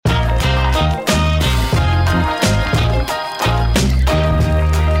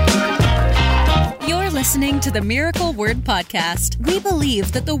listening to the Miracle Word Podcast. We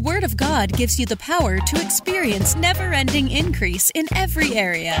believe that the Word of God gives you the power to experience never-ending increase in every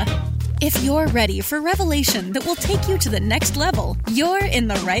area. If you're ready for revelation that will take you to the next level, you're in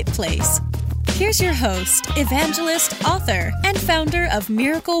the right place. Here's your host, evangelist, author, and founder of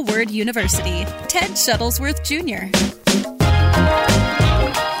Miracle Word University, Ted Shuttlesworth Jr.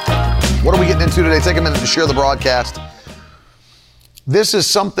 What are we getting into today? Take a minute to share the broadcast. This is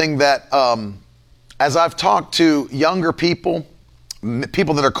something that, as I've talked to younger people,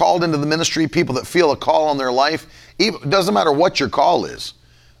 people that are called into the ministry, people that feel a call on their life, it doesn't matter what your call is.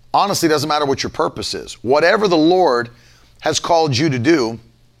 Honestly, it doesn't matter what your purpose is. Whatever the Lord has called you to do,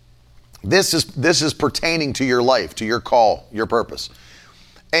 this is pertaining to your life, to your call, your purpose.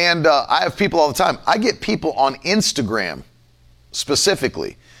 And I have people all the time. I get people on Instagram,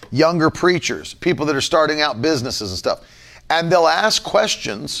 specifically, younger preachers, people that are starting out businesses and stuff. And they'll ask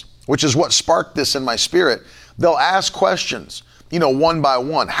questions, which is what sparked this in my spirit. They'll ask questions, one by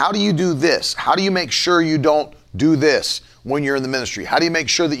one. How do you do this? How do you make sure you don't do this when you're in the ministry? How do you make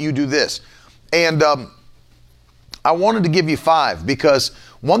sure that you do this? And I wanted to give you 5 because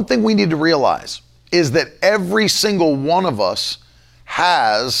one thing we need to realize is that every single one of us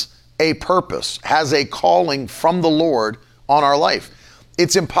has a purpose, has a calling from the Lord on our life.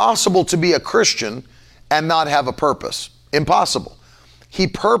 It's impossible to be a Christian and not have a purpose. Impossible. He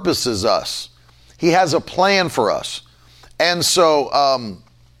purposes us. He has a plan for us. And so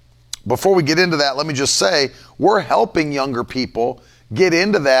before we get into that, let me just say, we're helping younger people get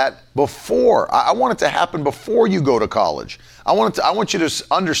into that before. I want it to happen before you go to college. I want you to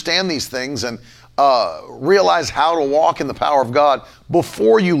understand these things and realize how to walk in the power of God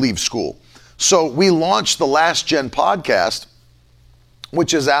before you leave school. So we launched the Last Gen podcast,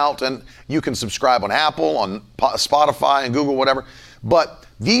 which is out, and you can subscribe on Apple, on Spotify, and Google, whatever. But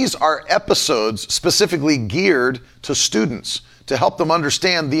these are episodes specifically geared to students to help them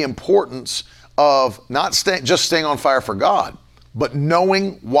understand the importance of not just staying on fire for God, but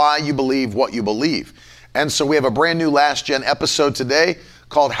knowing why you believe what you believe. And so we have a brand new Last Gen episode today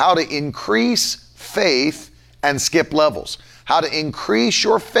called How to Increase Faith and Skip Levels. How to increase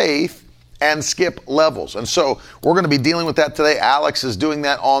your faith and skip levels. And so we're going to be dealing with that today. Alex is doing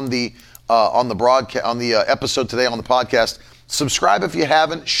that on the broadcast, on the episode today on the podcast. Subscribe if you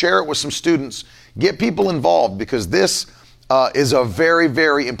haven't. Share it with some students. Get people involved because this is a very,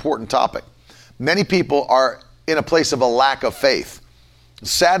 very important topic. Many people are in a place of a lack of faith. It's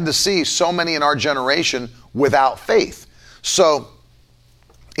sad to see so many in our generation without faith. So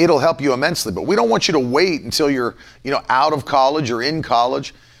it'll help you immensely. But we don't want you to wait until you're out of college or in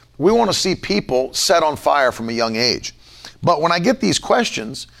college. We want to see people set on fire from a young age. But when I get these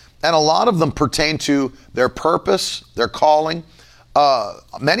questions, and a lot of them pertain to their purpose, their calling,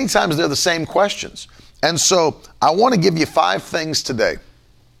 many times they're the same questions. And so I want to give you 5 things today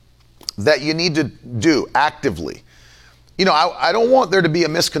that you need to do actively. I don't want there to be a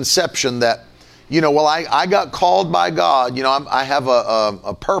misconception that, I got called by God, I have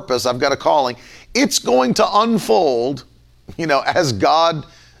a purpose, I've got a calling. It's going to unfold, as God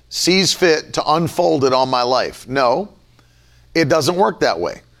sees fit to unfold it on my life. No, it doesn't work that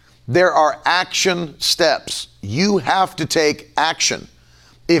way. There are action steps. You have to take action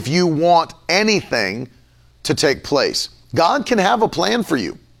if you want anything to take place. God can have a plan for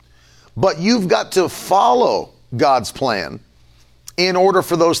you, but you've got to follow God's plan in order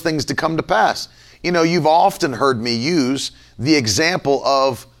for those things to come to pass. You've often heard me use the example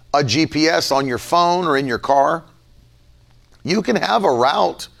of a GPS on your phone or in your car. You can have a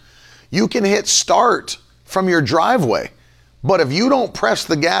route. You can hit start from your driveway, but if you don't press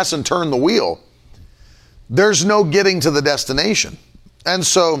the gas and turn the wheel, there's no getting to the destination. And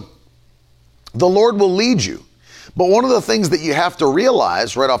so the Lord will lead you. But one of the things that you have to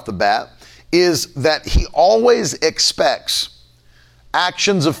realize right off the bat is that He always expects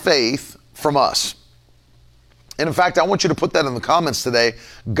actions of faith from us. And in fact, I want you to put that in the comments today.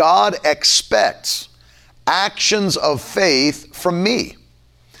 God expects actions of faith from me.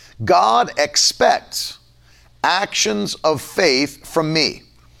 God expects actions of faith from me.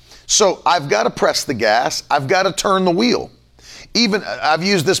 So I've got to press the gas. I've got to turn the wheel. Even, I've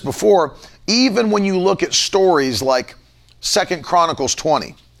used this before, even when you look at stories like 2 Chronicles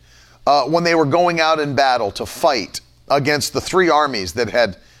 20, when they were going out in battle to fight against the 3 armies that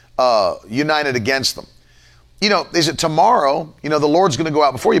had united against them. They said, tomorrow, the Lord's going to go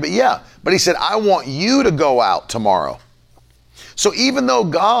out before you. But He said, I want you to go out tomorrow. So even though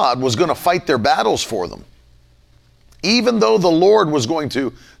God was going to fight their battles for them, even though the Lord was going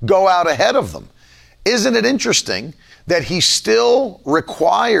to go out ahead of them, isn't it interesting that He still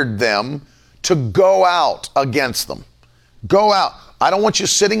required them to go out against them. Go out. I don't want you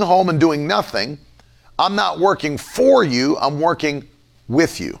sitting home and doing nothing. I'm not working for you. I'm working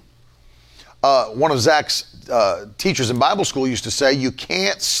with you. One of Zach's teachers in Bible school used to say, you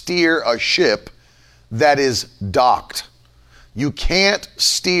can't steer a ship that is docked. You can't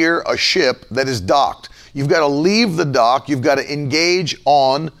steer a ship that is docked. You've got to leave the dock. You've got to engage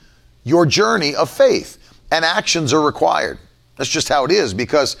on your journey of faith, and actions are required. That's just how it is,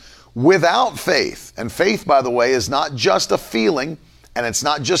 because without faith, and faith, by the way, is not just a feeling, and it's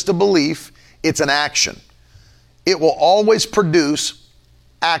not just a belief, it's an action. It will always produce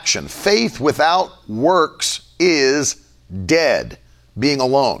action. Faith without works is dead, being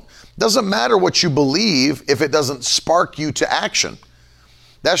alone. Doesn't matter what you believe if it doesn't spark you to action.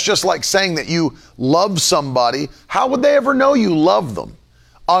 That's just like saying that you love somebody. How would they ever know you love them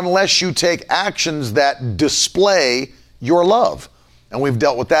unless you take actions that display your love? And we've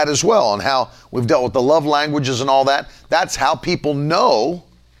dealt with that as well, and how we've dealt with the love languages and all that. That's how people know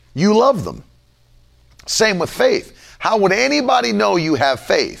you love them. Same with faith. How would anybody know you have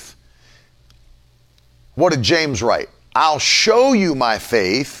faith? What did James write? I'll show you my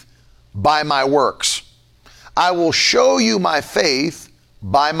faith by my works. I will show you my faith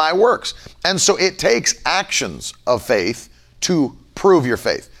by my works. And so it takes actions of faith to prove your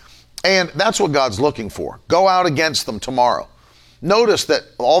faith. And that's what God's looking for. Go out against them tomorrow. Notice that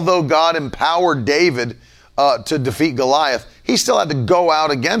although God empowered David to defeat Goliath, he still had to go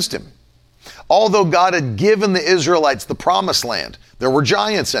out against him. Although God had given the Israelites the promised land, there were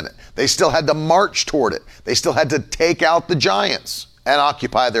giants in it. They still had to march toward it. They still had to take out the giants and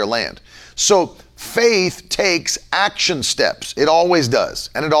occupy their land. So faith takes action steps. It always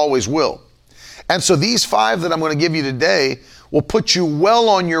does, and it always will. And so these 5 that I'm going to give you today will put you well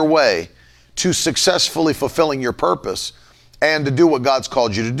on your way to successfully fulfilling your purpose and to do what God's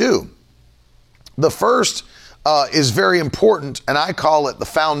called you to do. The first is very important, and I call it the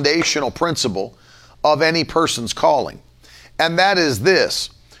foundational principle of any person's calling. And that is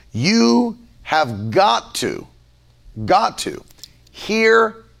this: you have got to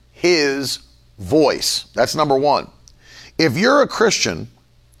hear His voice. That's number one. If you're a Christian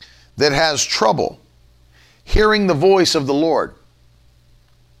that has trouble hearing the voice of the Lord,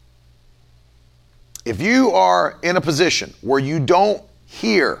 if you are in a position where you don't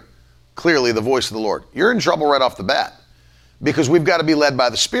hear clearly the voice of the Lord, you're in trouble right off the bat, because we've got to be led by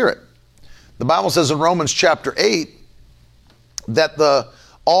the Spirit. The Bible says in Romans chapter 8 that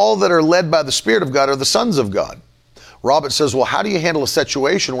all that are led by the Spirit of God are the sons of God. Robert says, well, how do you handle a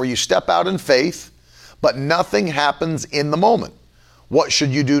situation where you step out in faith, but nothing happens in the moment? What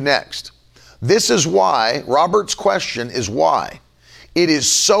should you do next? This is why, Robert's question is why it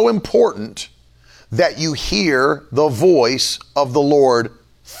is so important that you hear the voice of the Lord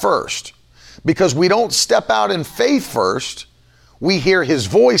first. Because we don't step out in faith first, we hear His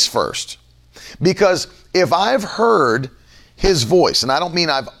voice first. Because if I've heard His voice, and I don't mean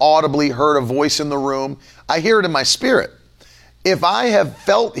I've audibly heard a voice in the room, I hear it in my spirit. If I have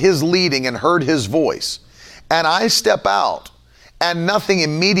felt His leading and heard His voice, and I step out and nothing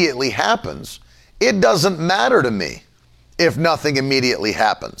immediately happens, it doesn't matter to me if nothing immediately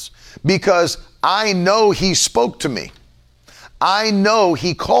happens, because I know He spoke to me. I know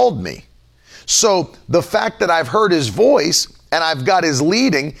He called me. So the fact that I've heard His voice and I've got His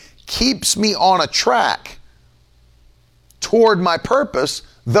leading keeps me on a track toward my purpose.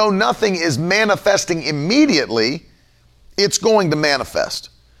 Though nothing is manifesting immediately, it's going to manifest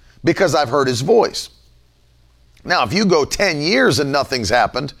because I've heard His voice. Now, if you go 10 years and nothing's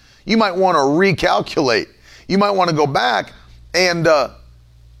happened, you might want to recalculate. You might want to go back and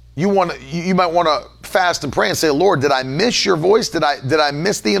you might want to fast and pray and say, Lord, did I miss your voice? Did I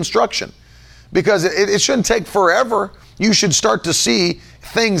miss the instruction? Because it shouldn't take forever. You should start to see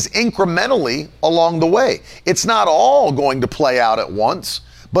things incrementally along the way. It's not all going to play out at once,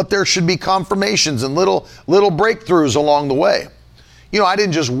 but there should be confirmations and little breakthroughs along the way. You know, I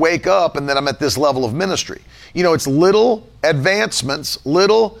didn't just wake up and then I'm at this level of ministry. You know, it's little advancements,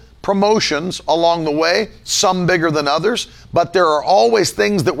 little promotions along the way, some bigger than others, but there are always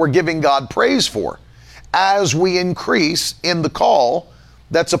things that we're giving God praise for as we increase in the call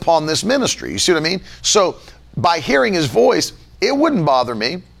that's upon this ministry. You see what I mean? So by hearing His voice, it wouldn't bother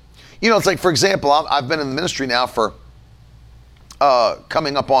me. You know, it's like, for example, I've been in the ministry now for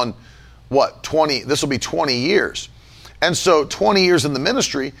coming up on what, 20, this will be 20 years. And so 20 years in the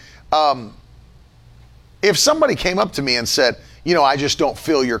ministry, if somebody came up to me and said, you know, I just don't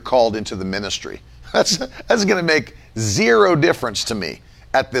feel you're called into the ministry, that's going to make zero difference to me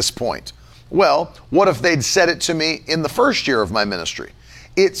at this point. Well, what if they'd said it to me in the first year of my ministry?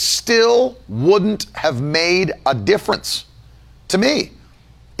 it still wouldn't have made a difference to me.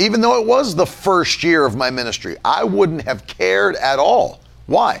 Even though it was the first year of my ministry, I wouldn't have cared at all.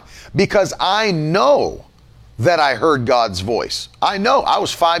 Why? Because I know that I heard God's voice. I know. I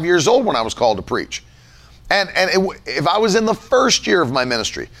was 5 years old when I was called to preach. If I was in the first year of my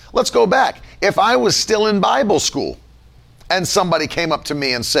ministry, let's go back. If I was still in Bible school and somebody came up to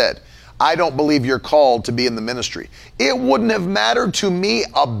me and said, I don't believe you're called to be in the ministry, it wouldn't have mattered to me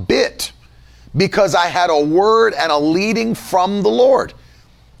a bit, because I had a word and a leading from the Lord.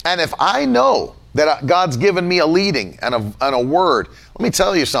 And if I know that God's given me a leading and a word, let me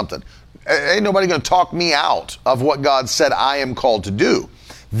tell you something. Ain't nobody going to talk me out of what God said I am called to do.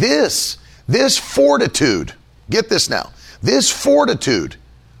 This fortitude, get this now, this fortitude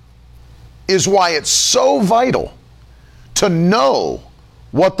is why it's so vital to know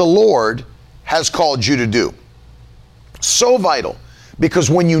what the Lord has called you to do. So vital, because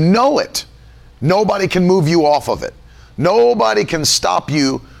when you know it, nobody can move you off of it. Nobody can stop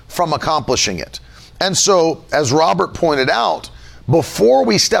you from accomplishing it. And so, as Robert pointed out, before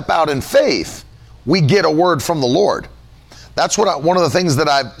we step out in faith, we get a word from the Lord. That's one of the things that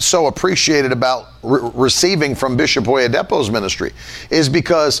I've so appreciated about receiving from Bishop Oyedepo's ministry, is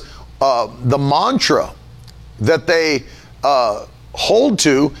because the mantra that they hold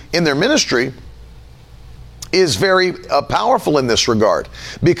to in their ministry is very powerful in this regard,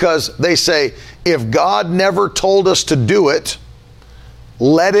 because they say, if God never told us to do it,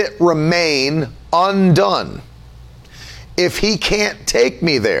 let it remain undone. If he can't take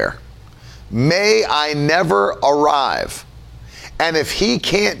me there, may I never arrive. And if he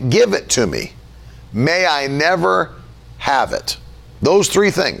can't give it to me, may I never have it. Those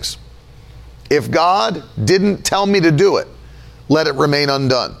three things. If God didn't tell me to do it, let it remain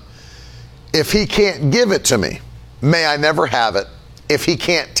undone. If he can't give it to me, may I never have it. If he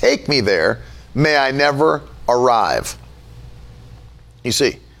can't take me there, may I never arrive. You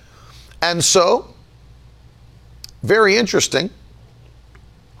see. And so, very interesting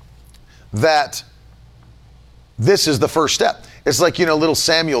that this is the first step. It's like, little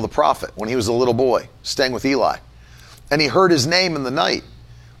Samuel the prophet, when he was a little boy staying with Eli, and he heard his name in the night.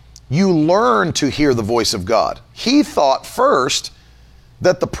 You learn to hear the voice of God. He thought first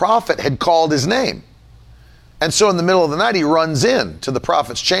that the prophet had called his name. And so in the middle of the night, he runs in to the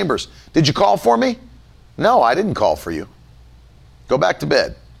prophet's chambers. Did you call for me? No, I didn't call for you. Go back to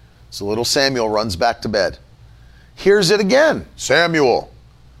bed. So little Samuel runs back to bed. Hears it again. Samuel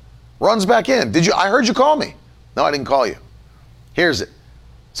runs back in. I heard you call me. No, I didn't call you. Hears it.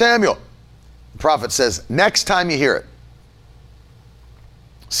 Samuel. The prophet says, next time you hear it,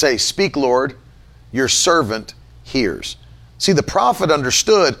 say, speak, Lord, your servant hears. See, the prophet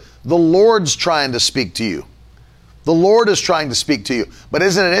understood the Lord's trying to speak to you. The Lord is trying to speak to you. But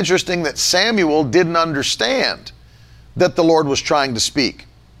isn't it interesting that Samuel didn't understand that the Lord was trying to speak?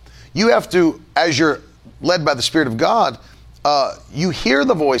 You have to, as you're led by the Spirit of God, you hear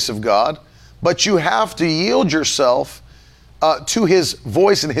the voice of God, but you have to yield yourself to his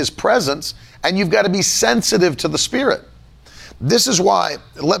voice and his presence, and you've got to be sensitive to the Spirit. This is why,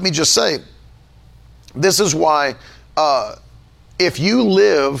 let me just say, this is why if you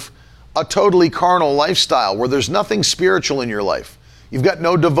live a totally carnal lifestyle where there's nothing spiritual in your life, you've got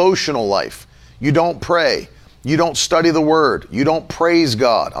no devotional life, you don't pray, you don't study the Word, you don't praise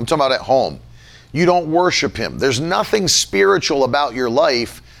God, I'm talking about at home, you don't worship Him, there's nothing spiritual about your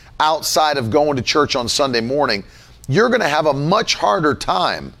life outside of going to church on Sunday morning, you're going to have a much harder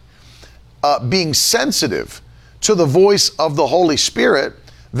time being sensitive to the voice of the Holy Spirit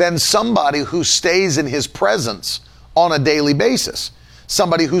than somebody who stays in His presence on a daily basis.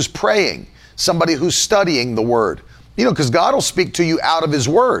 Somebody who's praying, somebody who's studying the Word. Because God will speak to you out of His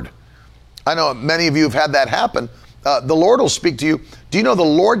Word. I know many of you have had that happen. The Lord will speak to you. Do you know the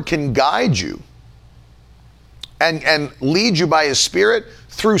Lord can guide you and lead you by His Spirit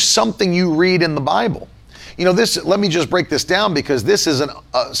through something you read in the Bible? Let me just break this down, because this is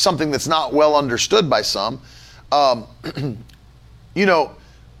something that's not well understood by some.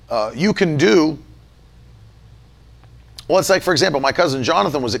 You can do, well, it's like, for example, my cousin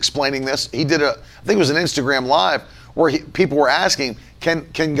Jonathan was explaining this. He did I think it was an Instagram Live, where people were asking,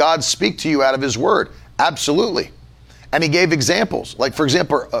 can God speak to you out of His Word? Absolutely. And he gave examples. Like, for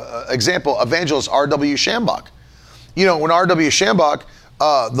example, evangelist R.W. Shambach. When R.W. Shambach,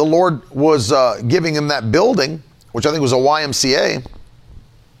 the Lord was giving him that building, which I think was a YMCA,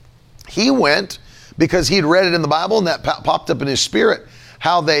 he went because he'd read it in the Bible, and that popped up in his spirit,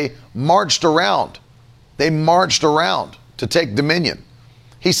 how they marched around. They marched around to take dominion.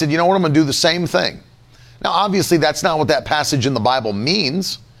 He said, you know what, I'm going to do the same thing. Now, obviously, that's not what that passage in the Bible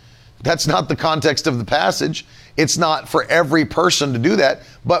means. That's not the context of the passage. It's not for every person to do that.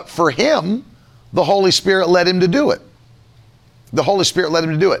 But for him, the Holy Spirit led him to do it. The Holy Spirit led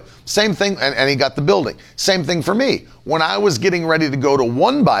him to do it. Same thing, and he got the building. Same thing for me. When I was getting ready to go to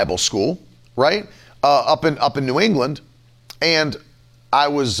one Bible school, right, up in New England, and I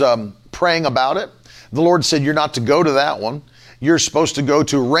was praying about it, the Lord said, you're not to go to that one. You're supposed to go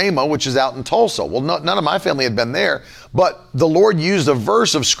to Rhema, which is out in Tulsa. Well, none of my family had been there, but the Lord used a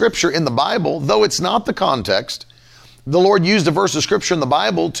verse of Scripture in the Bible, though it's not the context. The Lord used a verse of Scripture in the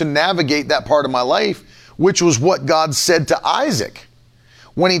Bible to navigate that part of my life, which was what God said to Isaac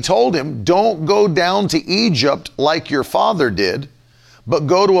when he told him, don't go down to Egypt like your father did, but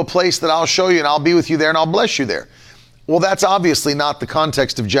go to a place that I'll show you and I'll be with you there and I'll bless you there. Well, that's obviously not the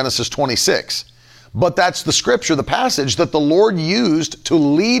context of Genesis 26. But that's the scripture, the passage that the Lord used to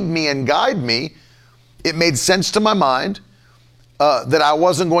lead me and guide me. It made sense to my mind that I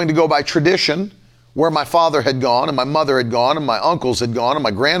wasn't going to go by tradition where my father had gone and my mother had gone and my uncles had gone and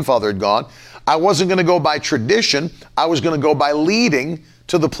my grandfather had gone. I wasn't going to go by tradition. I was going to go by leading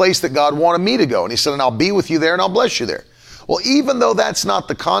to the place that God wanted me to go. And he said, and I'll be with you there and I'll bless you there. Well, even though that's not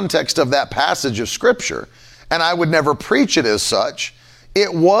the context of that passage of scripture, and I would never preach it as such,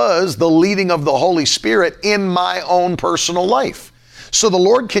 it was the leading of the Holy Spirit in my own personal life. So the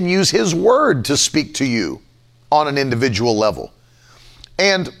Lord can use his word to speak to you on an individual level.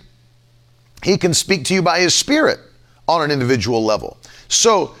 And he can speak to you by his Spirit on an individual level.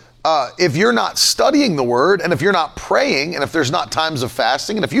 So if you're not studying the word, and if you're not praying, and if there's not times of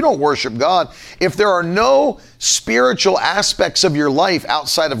fasting, and if you don't worship God, if there are no spiritual aspects of your life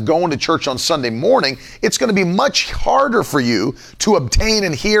outside of going to church on Sunday morning, it's going to be much harder for you to obtain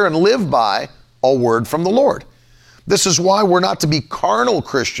and hear and live by a word from the Lord. This is why we're not to be carnal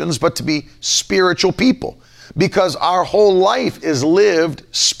Christians, but to be spiritual people, because our whole life is lived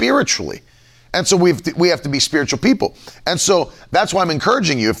spiritually. And so we have to be spiritual people. And so that's why I'm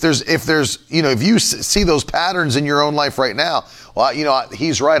encouraging you. If you see those patterns in your own life right now, well,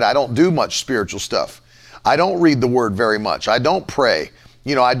 he's right. I don't do much spiritual stuff. I don't read the word very much. I don't pray.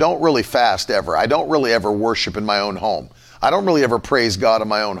 I don't really fast ever. I don't really ever worship in my own home. I don't really ever praise God in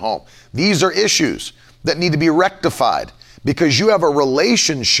my own home. These are issues that need to be rectified because you have a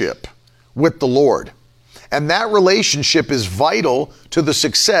relationship with the Lord. And that relationship is vital to the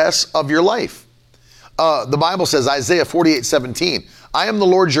success of your life. The Bible says, Isaiah 48:17, I am the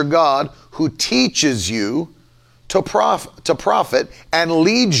Lord your God who teaches you to profit and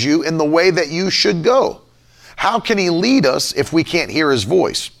leads you in the way that you should go. How can he lead us if we can't hear his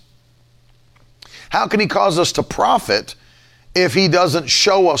voice? How can he cause us to profit if he doesn't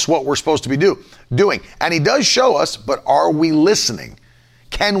show us what we're supposed to be doing? And he does show us, but are we listening?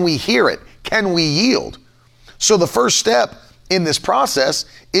 Can we hear it? Can we yield? So the first step in this process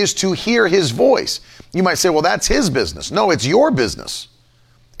is to hear his voice. You might say, well, that's his business. No, it's your business.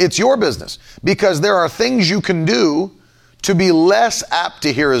 It's your business because there are things you can do to be less apt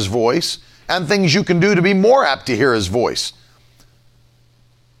to hear his voice and things you can do to be more apt to hear his voice.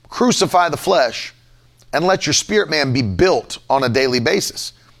 Crucify the flesh and let your spirit man be built on a daily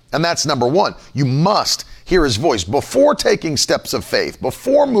basis. And that's number one. You must hear his voice before taking steps of faith,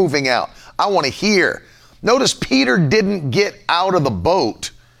 before moving out. I want to hear. Notice Peter didn't get out of the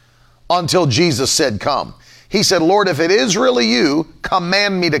boat until Jesus said, come. He said, Lord, if it is really you,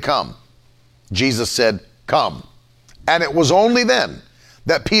 command me to come. Jesus said, come. And it was only then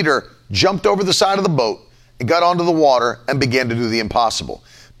that Peter jumped over the side of the boat and got onto the water and began to do the impossible.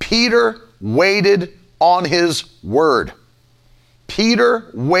 Peter waited on his word.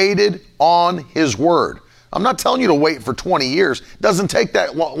 Peter waited on his word. I'm not telling you to wait for 20 years. It doesn't take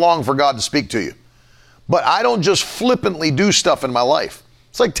that long for God to speak to you. But I don't just flippantly do stuff in my life.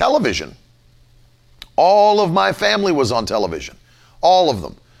 It's like television. All of my family was on television. All of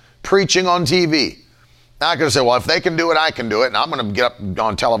them. Preaching on TV. Now I could say, well, if they can do it, I can do it. And I'm going to get up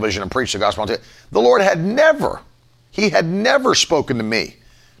on television and preach the gospel on TV. The Lord had never spoken to me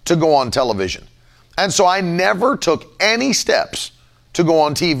to go on television. And so I never took any steps to go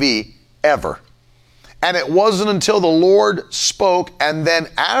on TV ever. And it wasn't until the Lord spoke, and then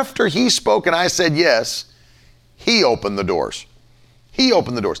after he spoke and I said yes, he opened the doors. He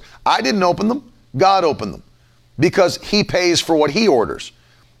opened the doors. I didn't open them. God opened them because he pays for what he orders.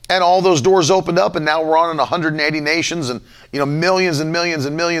 And all those doors opened up, and now we're on in 180 nations and millions and millions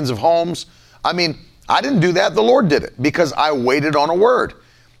and millions of homes. I mean, I didn't do that. The Lord did it because I waited on a word.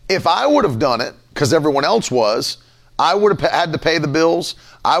 If I would have done it because everyone else was, I would have had to pay the bills.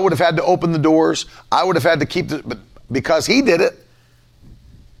 I would have had to open the doors. I would have had to keep but because he did it,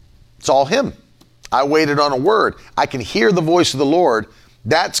 it's all him. I waited on a word. I can hear the voice of the Lord.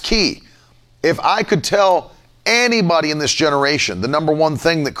 That's key. If I could tell anybody in this generation the number one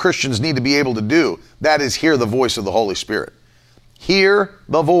thing that Christians need to be able to do, that is hear the voice of the Holy Spirit. Hear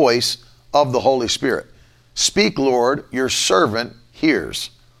the voice of the Holy Spirit. Speak, Lord, your servant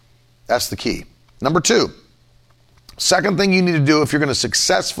hears. That's the key. Number two, second thing you need to do if you're going to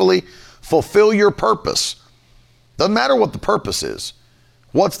successfully fulfill your purpose, doesn't matter what the purpose is.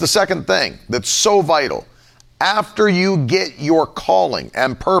 What's the second thing that's so vital? After you get your calling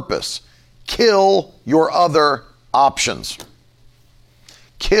and purpose, kill your other options.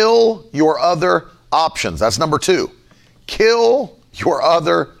 Kill your other options. That's number two. Kill your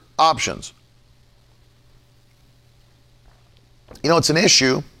other options. You know, it's an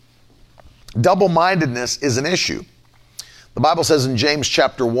issue. Double-mindedness is an issue. The Bible says in James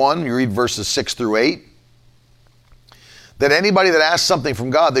chapter 1, you read verses 6 through 8, that anybody that asks something from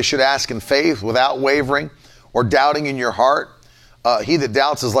God, they should ask in faith without wavering or doubting in your heart. He that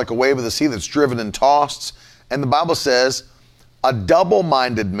doubts is like a wave of the sea that's driven and tossed. And the Bible says, a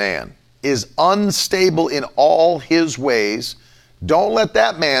double-minded man is unstable in all his ways. Don't let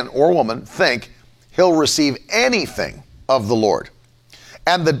that man or woman think he'll receive anything of the Lord.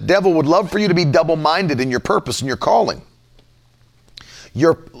 And the devil would love for you to be double-minded in your purpose and your calling.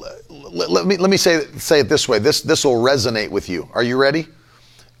 Let me say it this way. This will resonate with you. Are you ready?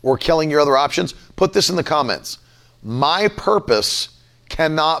 Or killing your other options? Put this in the comments. My purpose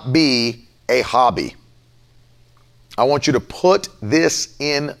cannot be a hobby. I want you to put this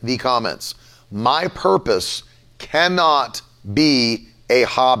in the comments. My purpose cannot be a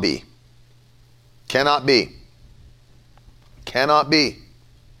hobby. Cannot be. Cannot be.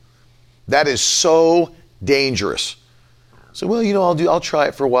 That is so dangerous. So, well, you know, I'll try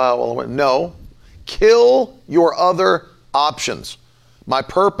it for a while. No. Kill your other options. My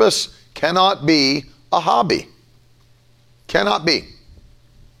purpose cannot be a hobby. Cannot be.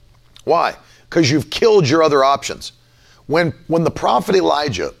 Why? Because you've killed your other options. When the prophet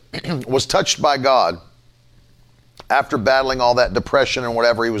Elijah was touched by God after battling all that depression and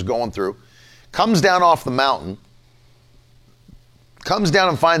whatever he was going through, comes down off the mountain, comes down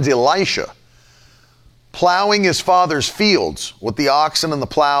and finds Elisha plowing his father's fields with the oxen and the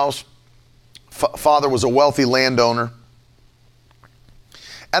plows. Father was a wealthy landowner.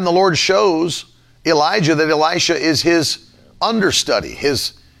 And the Lord shows Elijah that Elisha is his understudy,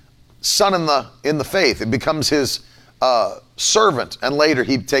 his son in the faith. It becomes his servant, and later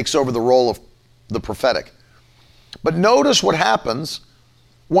he takes over the role of the prophetic. But notice what happens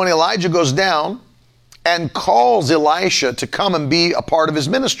when Elijah goes down and calls Elisha to come and be a part of his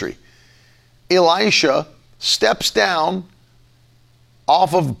ministry. Elisha steps down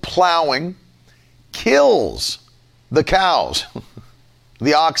off of plowing, kills the cows,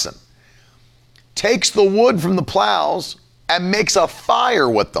 the oxen, takes the wood from the plows and makes a fire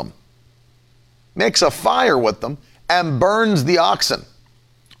with them. Makes a fire with them and burns the oxen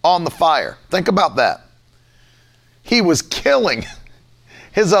on the fire. Think about that. He was killing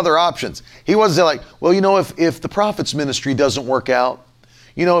his other options. He wasn't like, well, you know, if the prophet's ministry doesn't work out,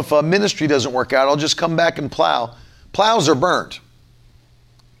 you know, if a ministry doesn't work out, I'll just come back and plow. Plows are burnt.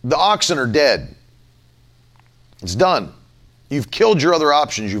 The oxen are dead. It's done. You've killed your other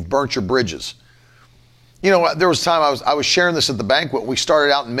options. You've burnt your bridges. You know, there was a time I was sharing this at the banquet. We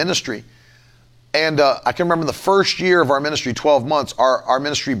started out in ministry. And I can remember the first year of our ministry, 12 months, our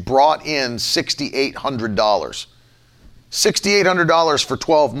ministry brought in $6,800. $6,800 for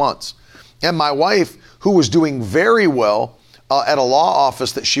 12 months. And my wife, who was doing very well at a law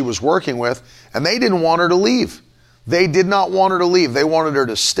office that she was working with, and they didn't want her to leave. They did not want her to leave. They wanted her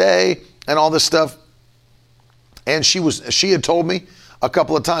to stay and all this stuff. And she had told me a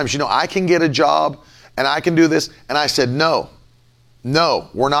couple of times, you know, I can get a job and I can do this. And I said, no,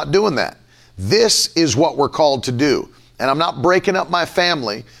 we're not doing that. This is what we're called to do. And I'm not breaking up my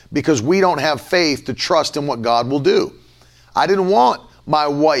family because we don't have faith to trust in what God will do. I didn't want my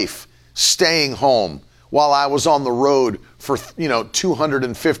wife staying home while I was on the road for,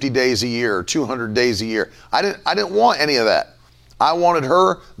 250 days a year, or 200 days a year. I didn't want any of that. I wanted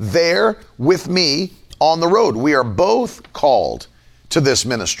her there with me on the road. We are both called to this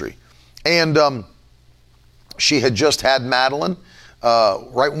ministry. And she had just had Madeline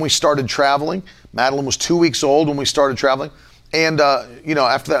right when we started traveling. Madeline was 2 weeks old when we started traveling. And,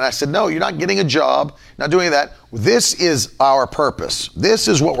 after that, I said, no, you're not getting a job, not doing that. This is our purpose. This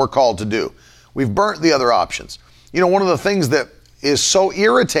is what we're called to do. We've burnt the other options. You know, one of the things that is so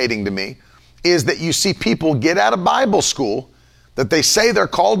irritating to me is that you see people get out of Bible school that they say they're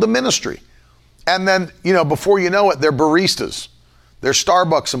called to ministry. And then, before you know it, they're baristas. They're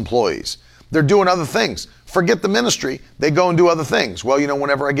Starbucks employees. They're doing other things. Forget the ministry. They go and do other things. Well,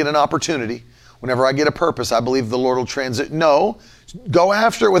 whenever I get an opportunity, whenever I get a purpose, I believe the Lord will transit. No, go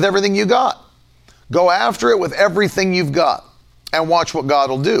after it with everything you got. Go after it with everything you've got and watch what God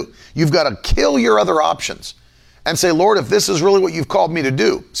will do. You've got to kill your other options and say, Lord, if this is really what you've called me to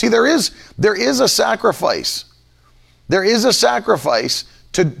do. See, there is a sacrifice. There is a sacrifice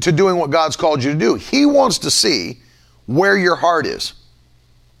to doing what God's called you to do. He wants to see where your heart is.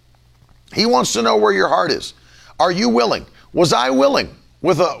 He wants to know where your heart is. Are you willing? Was I willing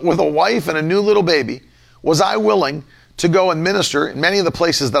with a wife and a new little baby? Was I willing to go and minister? In many of the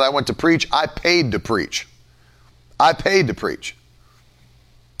places that I went to preach, I paid to preach. I paid to preach.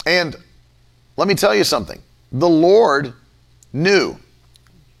 And let me tell you something. The Lord knew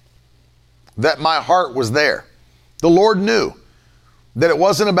that my heart was there. The Lord knew that it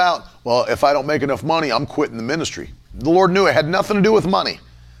wasn't about, well, if I don't make enough money, I'm quitting the ministry. The Lord knew it had nothing to do with money.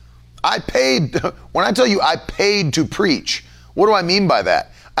 I paid, when I tell you I paid to preach, what do I mean by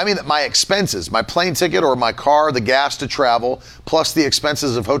that? I mean that my expenses, my plane ticket or my car, the gas to travel, plus the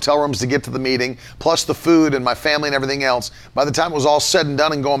expenses of hotel rooms to get to the meeting, plus the food and my family and everything else, by the time it was all said and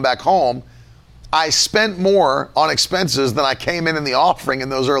done and going back home, I spent more on expenses than I came in the offering in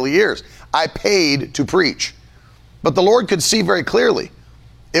those early years. I paid to preach. But the Lord could see very clearly,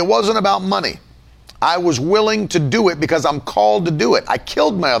 it wasn't about money. I was willing to do it because I'm called to do it. I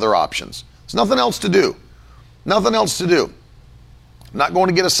killed my other options. There's nothing else to do. Nothing else to do. I'm not going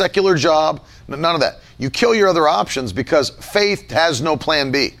to get a secular job. None of that. You kill your other options because faith has no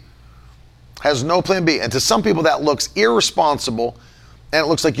plan B. Has no plan B. And to some people that looks irresponsible and it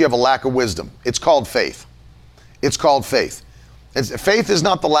looks like you have a lack of wisdom. It's called faith. It's called faith. Faith is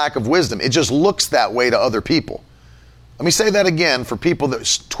not the lack of wisdom. It just looks that way to other people. Let me say that again for people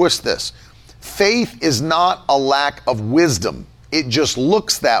that twist this. Faith is not a lack of wisdom. It just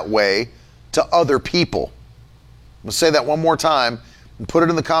looks that way to other people. I'm going to say that one more time and put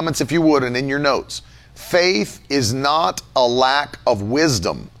it in the comments if you would and in your notes. Faith is not a lack of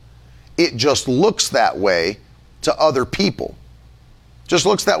wisdom. It just looks that way to other people. Just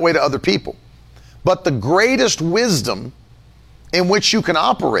looks that way to other people. But the greatest wisdom in which you can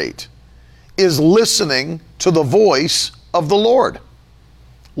operate is listening to the voice of the Lord.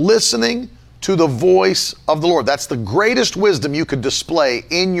 Listening to the voice of the Lord. That's the greatest wisdom you could display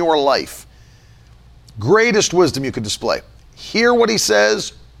in your life. Greatest wisdom you could display. Hear what he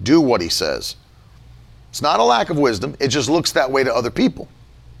says, do what he says. It's not a lack of wisdom. It just looks that way to other people.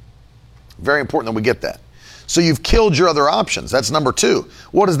 Very important that we get that. So you've killed your other options. That's number 2.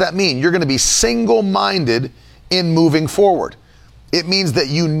 What does that mean? You're going to be single-minded in moving forward. It means that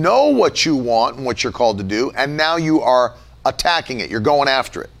you know what you want and what you're called to do, and now you are attacking it. You're going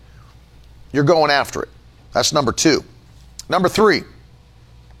after it. You're going after it. That's number 2. Number 3,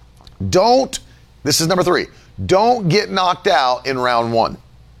 this is number 3, don't get knocked out in round 1.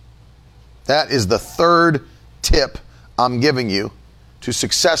 That is the 3rd tip I'm giving you to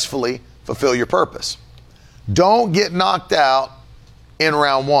successfully fulfill your purpose. Don't get knocked out in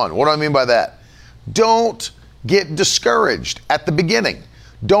round 1. What do I mean by that? Don't get discouraged at the beginning.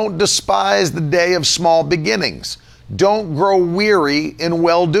 Don't despise the day of small beginnings. Don't grow weary in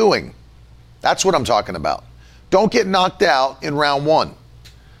well-doing. That's what I'm talking about. Don't get knocked out in round 1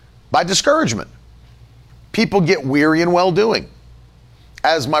 by discouragement. People get weary in well-doing.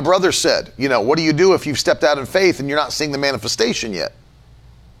 As my brother said, what do you do if you've stepped out in faith and you're not seeing the manifestation yet?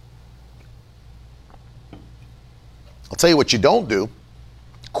 I'll tell you what you don't do.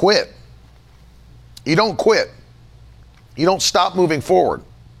 Quit. You don't quit. You don't stop moving forward.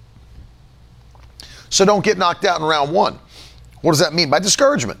 So don't get knocked out in round 1. What does that mean? By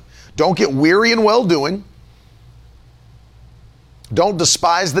discouragement. Don't get weary in well-doing. Don't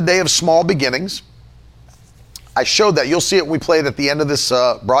despise the day of small beginnings. I showed that. You'll see it when we played at the end of this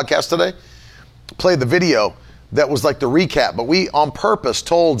broadcast today. Played the video that was like the recap. But we, on purpose,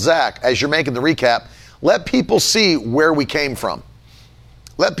 told Zach, as you're making the recap, let people see where we came from.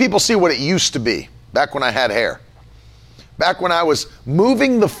 Let people see what it used to be back when I had hair. Back when I was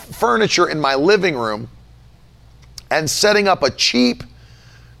moving the furniture in my living room and setting up a cheap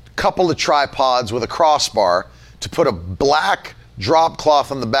couple of tripods with a crossbar to put a black drop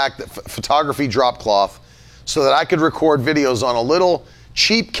cloth on the back, photography drop cloth, so that I could record videos on a little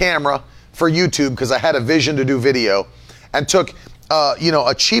cheap camera for YouTube because I had a vision to do video, and took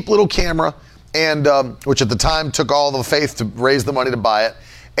a cheap little camera, and which at the time took all the faith to raise the money to buy it,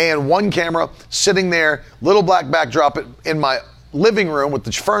 and one camera sitting there, little black backdrop in my living room with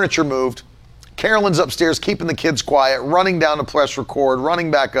the furniture moved. Carolyn's upstairs keeping the kids quiet, running down to press record,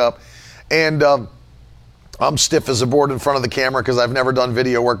 running back up, and I'm stiff as a board in front of the camera because I've never done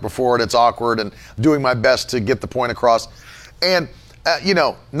video work before and it's awkward, and doing my best to get the point across. And,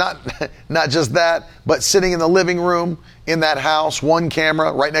 not just that, but sitting in the living room in that house, one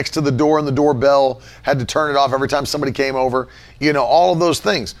camera right next to the door and the doorbell, had to turn it off every time somebody came over, all of those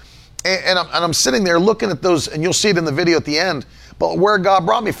things. And I'm sitting there looking at those, and you'll see it in the video at the end, but where God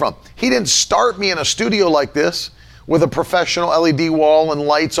brought me from. He didn't start me in a studio like this with a professional LED wall and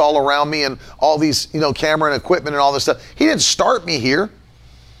lights all around me and all these, camera and equipment and all this stuff. He didn't start me here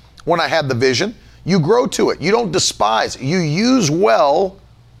when I had the vision. You grow to it. You don't despise. You use well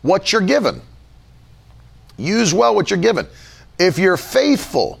what you're given. Use well what you're given. If you're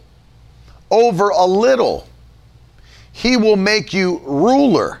faithful over a little, He will make you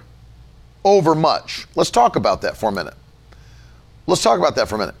ruler over much. Let's talk about that for a minute.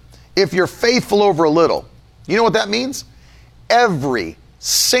 If you're faithful over a little, you know what that means? Every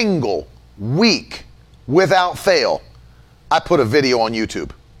single week, without fail, I put a video on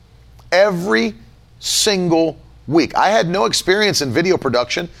YouTube. Every single week. I had no experience in video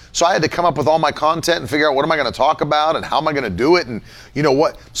production, so I had to come up with all my content and figure out what am I going to talk about and how am I going to do it, and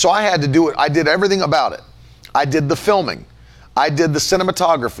what. So I had to do it. I did everything about it. I did the filming. I did the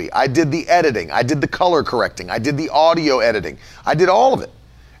cinematography. I did the editing. I did the color correcting. I did the audio editing. I did all of it.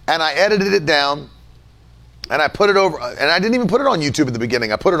 And I edited it down, and I put it over, and I didn't even put it on YouTube at the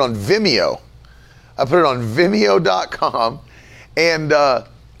beginning. I put it on Vimeo. I put it on Vimeo.com, and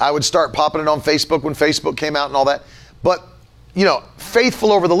I would start popping it on Facebook when Facebook came out and all that. But,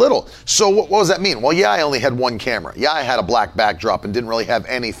 faithful over the little. So what does that mean? Well, yeah, I only had one camera. Yeah, I had a black backdrop and didn't really have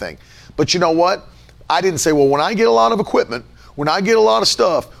anything. But you know what? I didn't say, well, when I get a lot of equipment, when I get a lot of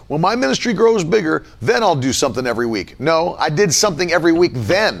stuff, when my ministry grows bigger, then I'll do something every week. No, I did something every week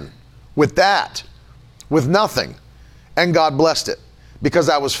then with that, with nothing. And God blessed it because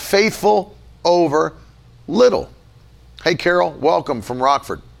I was faithful over little. Hey, Carol, welcome from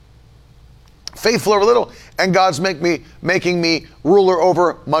Rockford. Faithful over little, and God's making me ruler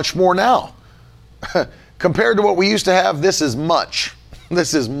over much more now. Compared to what we used to have, this is much.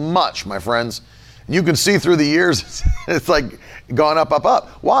 This is much, my friends. You can see through the years, it's like gone up, up, up.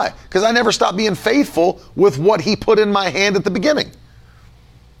 Why? Because I never stopped being faithful with what He put in my hand at the beginning.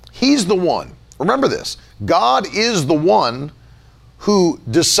 He's the one. Remember this. God is the one who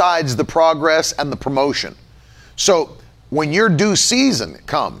decides the progress and the promotion. So when your due season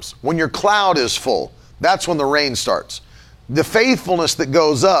comes, when your cloud is full, that's when the rain starts. The faithfulness that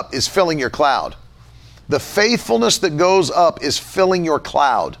goes up is filling your cloud. The faithfulness that goes up is filling your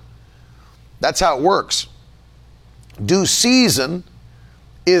cloud. That's how it works. Due season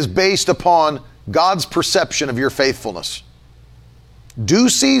is based upon God's perception of your faithfulness. Due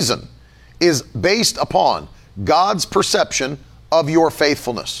season is based upon God's perception of your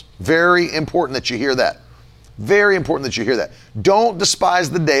faithfulness. Very important that you hear that. Very important that you hear that. Don't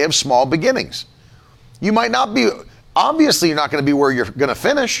despise the day of small beginnings. You might not be, obviously you're not going to be where you're going to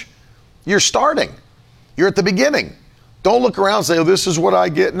finish. You're starting. You're at the beginning. Don't look around and say, oh, this is what I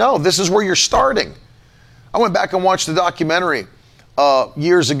get. No, this is where you're starting. I went back and watched the documentary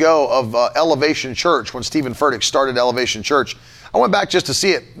years ago of Elevation Church when Stephen Furtick started Elevation Church. I went back just to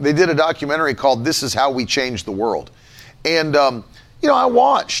see it. They did a documentary called This Is How We Changed the World. And, I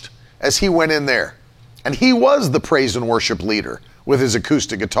watched as he went in there. And he was the praise and worship leader with his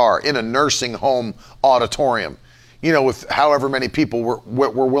acoustic guitar in a nursing home auditorium, with however many people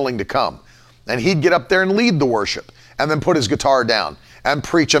were willing to come. And he'd get up there and lead the worship and then put his guitar down and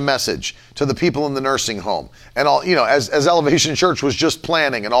preach a message to the people in the nursing home. And all, as Elevation Church was just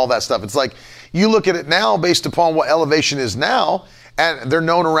planning and all that stuff. It's like, you look at it now based upon what Elevation is now, and they're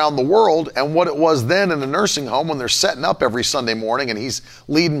known around the world, and what it was then in a nursing home when they're setting up every Sunday morning and he's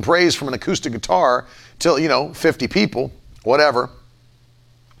leading praise from an acoustic guitar till, 50 people, whatever.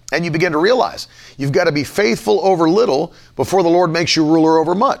 And you begin to realize you've got to be faithful over little before the Lord makes you ruler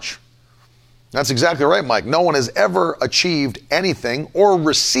over much. That's exactly right, Mike. No one has ever achieved anything or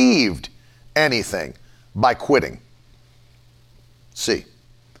received anything by quitting. See,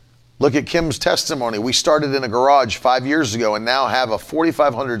 look at Kim's testimony. We started in a garage 5 years ago and now have a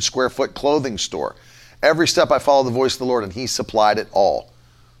 4,500 square foot clothing store. Every step I follow the voice of the Lord, and He supplied it all.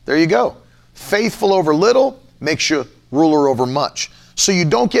 There you go. Faithful over little makes you ruler over much. So you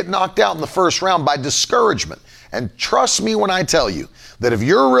don't get knocked out in the first round by discouragement. And trust me when I tell you that if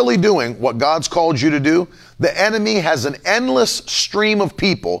you're really doing what God's called you to do, the enemy has an endless stream of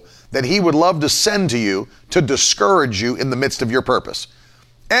people that he would love to send to you to discourage you in the midst of your purpose.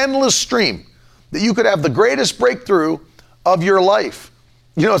 Endless stream that you could have the greatest breakthrough of your life.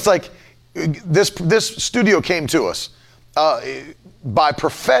 It's like this studio came to us by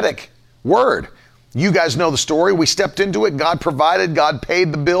prophetic word. You guys know the story. We stepped into it. God provided. God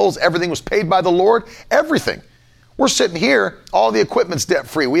paid the bills. Everything was paid by the Lord. Everything. We're sitting here. All the equipment's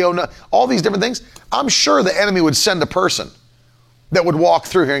debt-free. We own all these different things. I'm sure the enemy would send a person that would walk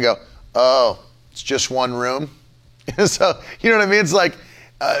through here and go, oh, it's just one room. So, you know what I mean? It's like,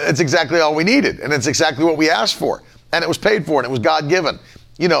 it's exactly all we needed. And it's exactly what we asked for. And it was paid for and it was God-given.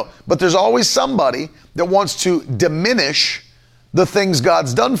 You know, but there's always somebody that wants to diminish the things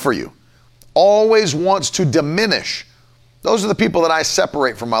God's done for you. Always wants to diminish. Those are the people that I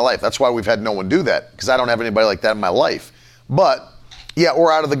separate from my life. That's why we've had no one do that, because I don't have anybody like that in my life. But, yeah,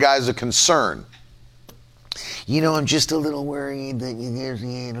 we're out of the guise of concern. You know, I'm just a little worried that you guys...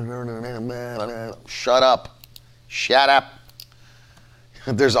 Shut up. Shut up.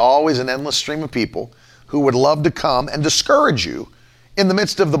 There's always an endless stream of people who would love to come and discourage you in the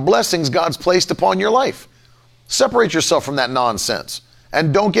midst of the blessings God's placed upon your life. Separate yourself from that nonsense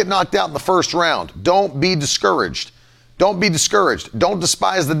and don't get knocked out in the first round. Don't be discouraged. Don't be discouraged. Don't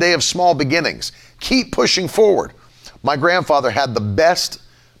despise the day of small beginnings. Keep pushing forward. My grandfather had the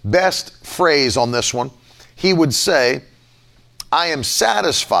best phrase on this one. He would say, I am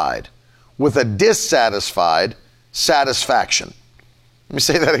satisfied with a dissatisfied satisfaction. Let me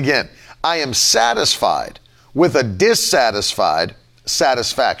say that again. I am satisfied with a dissatisfied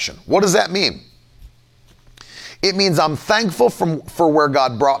satisfaction. What does that mean? It means I'm thankful for where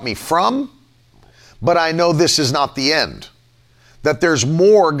God brought me from, but I know this is not the end, that there's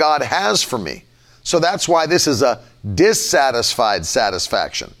more God has for me. So that's why this is a dissatisfied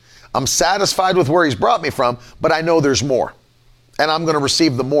satisfaction. I'm satisfied with where he's brought me from, but I know there's more. And I'm going to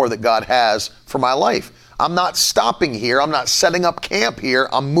receive the more that God has for my life. I'm not stopping here. I'm not setting up camp here.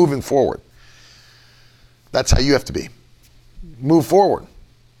 I'm moving forward. That's how you have to be. Move forward.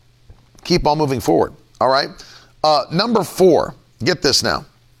 Keep on moving forward. All right. Number 4, get this now.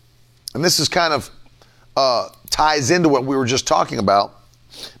 And this is kind of ties into what we were just talking about.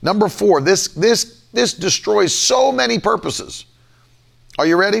 Number 4, this destroys so many purposes. Are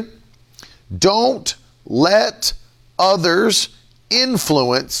you ready? Don't let others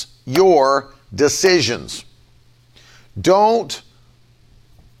influence your decisions. Don't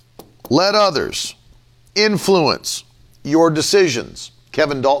let others influence your decisions.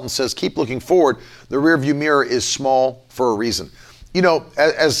 Kevin Dalton says, keep looking forward. The rearview mirror is small for a reason. You know,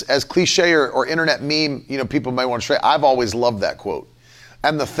 as cliche or internet meme, you know, people may want to say, I've always loved that quote.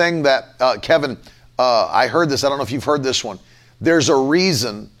 And the thing that, Kevin, I heard this, I don't know if you've heard this one. There's a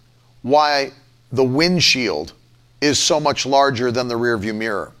reason why the windshield is so much larger than the rearview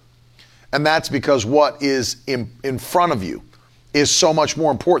mirror. And that's because what is in front of you is so much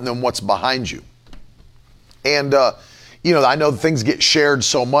more important than what's behind you. And, you know, I know things get shared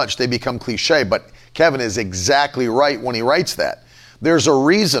so much, they become cliche, but Kevin is exactly right when he writes that. There's a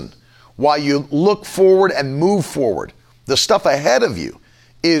reason why you look forward and move forward. The stuff ahead of you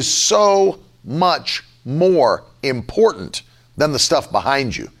is so much more important than the stuff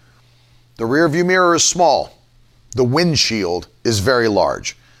behind you. The rearview mirror is small. The windshield is very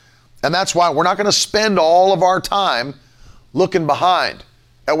large. And that's why we're not going to spend all of our time looking behind.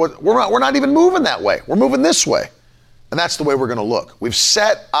 We're not even moving that way. We're moving this way. And that's the way we're going to look. We've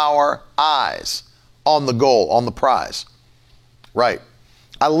set our eyes on the goal, on the prize. Right.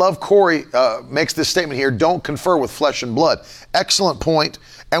 I love Corey makes this statement here, don't confer with flesh and blood. Excellent point.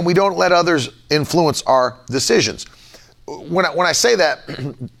 And we don't let others influence our decisions. When I say that,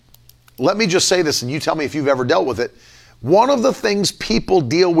 let me just say this and you tell me if you've ever dealt with it. One of the things people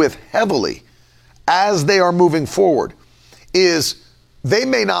deal with heavily as they are moving forward is they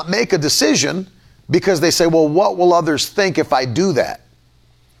may not make a decision because they say, well, what will others think if I do that?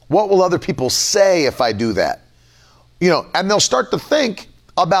 What will other people say if I do that? You know, and they'll start to think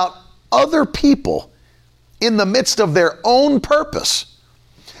about other people in the midst of their own purpose.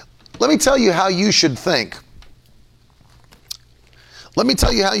 Let me tell you how you should think. Let me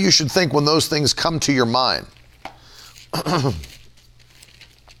tell you how you should think when those things come to your mind. Let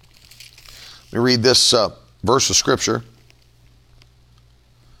me read this verse of scripture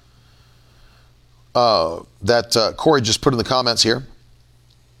that Corey just put in the comments here.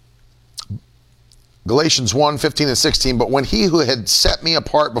 Galatians 1:15-16, but when he who had set me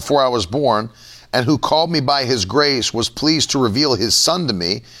apart before I was born and who called me by his grace was pleased to reveal his son to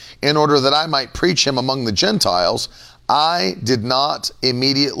me in order that I might preach him among the Gentiles, I did not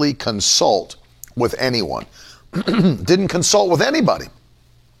immediately consult with anyone. Didn't consult with anybody.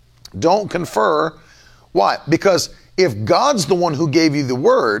 Don't confer. Why? Because if God's the one who gave you the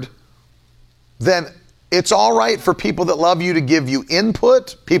word, then it's all right for people that love you to give you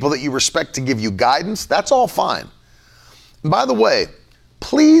input, people that you respect to give you guidance. That's all fine. And by the way,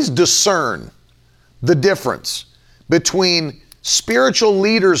 please discern the difference between spiritual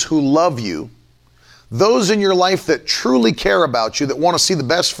leaders who love you, those in your life that truly care about you, that want to see the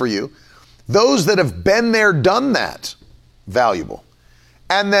best for you, those that have been there, done that, valuable.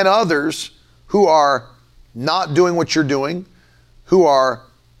 And then others who are not doing what you're doing, who are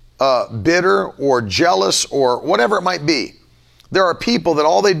bitter or jealous or whatever it might be. There are people that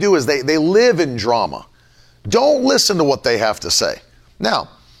all they do is they live in drama. Don't listen to what they have to say. Now,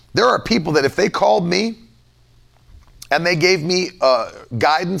 there are people that if they called me and they gave me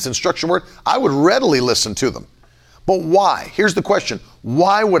guidance, instruction word, I would readily listen to them. But why? Here's the question.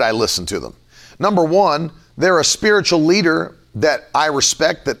 Why would I listen to them? Number one, they're a spiritual leader that I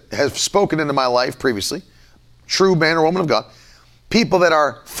respect, that has spoken into my life previously, true man or woman of God, people that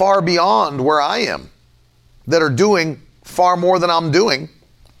are far beyond where I am, that are doing far more than I'm doing,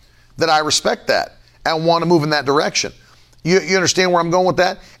 that I respect that and want to move in that direction. You understand where I'm going with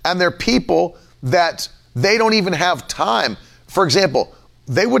that? And they're people that they don't even have time. For example,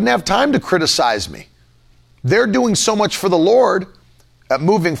 they wouldn't have time to criticize me. They're doing so much for the Lord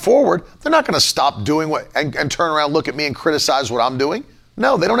moving forward. They're not going to stop doing what and turn around, look at me and criticize what I'm doing.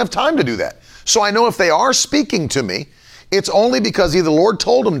 No, they don't have time to do that. So I know if they are speaking to me, it's only because either the Lord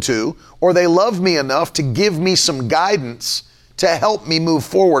told them to, or they love me enough to give me some guidance to help me move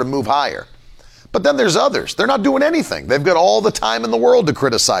forward and move higher. But then there's others. They're not doing anything. They've got all the time in the world to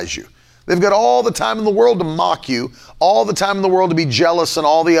criticize you. They've got all the time in the world to mock you, all the time in the world to be jealous and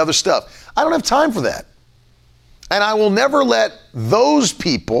all the other stuff. I don't have time for that. And I will never let those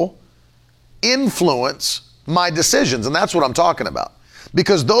people influence my decisions. And that's what I'm talking about.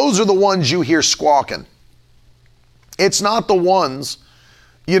 Because those are the ones you hear squawking. It's not the ones,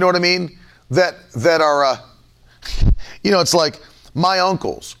 you know what I mean, that are, it's like my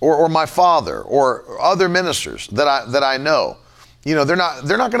uncles or my father or other ministers that I know. You know, they're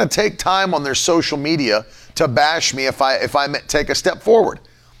not going to take time on their social media to bash me if I take a step forward.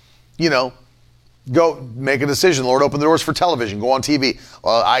 You know, go make a decision. Lord, open the doors for television. Go on TV.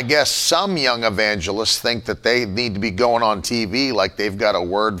 Well, I guess some young evangelists think that they need to be going on TV like they've got a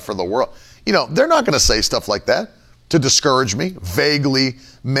word for the world. You know, they're not going to say stuff like that to discourage me, vaguely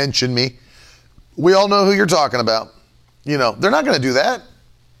mention me. We all know who you're talking about. You know, they're not going to do that.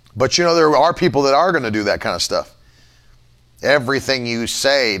 But, you know, there are people that are going to do that kind of stuff. Everything you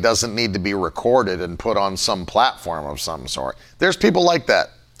say doesn't need to be recorded and put on some platform of some sort. There's people like that,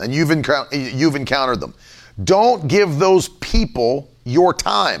 and you've encountered them. Don't give those people your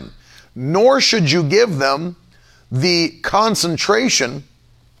time, nor should you give them the concentration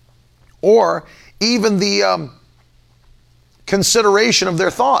or even the consideration of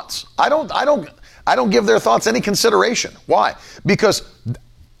their thoughts. I don't give their thoughts any consideration. Why? Because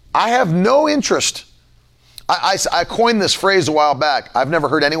I have no interest. I coined this phrase a while back. I've never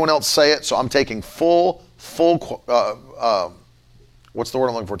heard anyone else say it, so I'm taking full, what's the word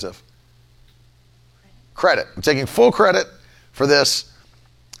I'm looking for, Tiff? Credit. I'm taking full credit for this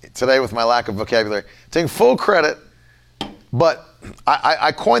today with my lack of vocabulary. Taking full credit, but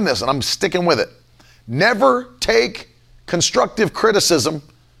I coined this and I'm sticking with it. Never take constructive criticism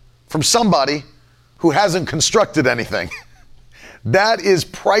from somebody who hasn't constructed anything. That is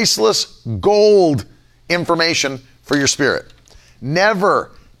priceless gold information for your spirit.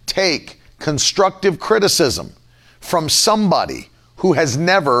 Never take constructive criticism from somebody who has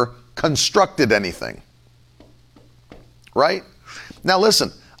never constructed anything. Right? Now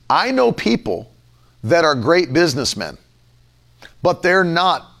listen, I know people that are great businessmen, but they're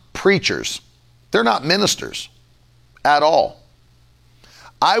not preachers. They're not ministers at all.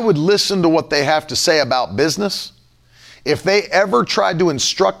 I would listen to what they have to say about business. If they ever tried to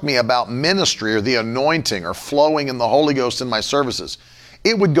instruct me about ministry or the anointing or flowing in the Holy Ghost in my services,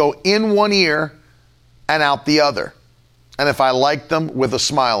 it would go in one ear and out the other. And if I liked them, with a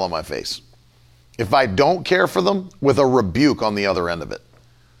smile on my face. If I don't care for them, with a rebuke on the other end of it.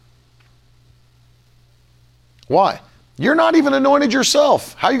 Why? You're not even anointed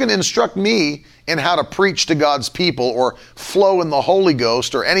yourself. How are you going to instruct me in how to preach to God's people or flow in the Holy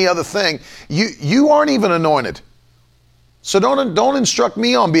Ghost or any other thing? You aren't even anointed. So don't instruct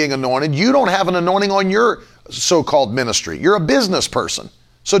me on being anointed. You don't have an anointing on your so-called ministry. You're a business person.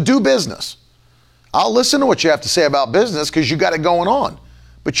 So do business. I'll listen to what you have to say about business because you got it going on,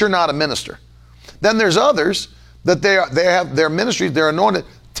 but you're not a minister. Then there's others that they have their ministries, they're anointed,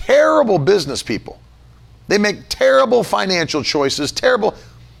 terrible business people. They make terrible financial choices, terrible,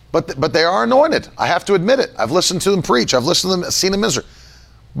 but they are anointed. I have to admit it. I've listened to them preach. I've listened to them, seen them minister.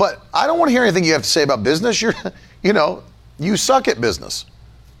 But I don't want to hear anything you have to say about business. You suck at business.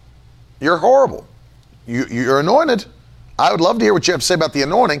 You're horrible. You're anointed. I would love to hear what you have to say about the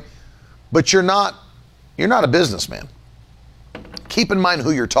anointing, but you're not You're not a businessman. Keep in mind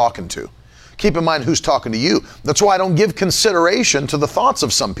who you're talking to. Keep in mind who's talking to you. That's why I don't give consideration to the thoughts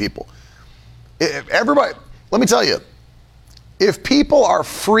of some people. Everybody, let me tell you, if people are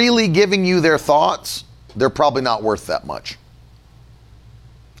freely giving you their thoughts, they're probably not worth that much.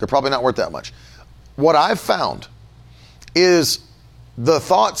 They're probably not worth that much. What I've found is the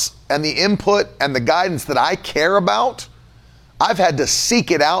thoughts and the input and the guidance that I care about, I've had to seek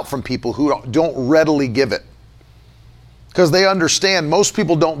it out from people who don't readily give it. Because they understand most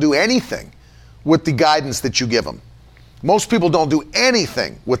people don't do anything with the guidance that you give them. Most people don't do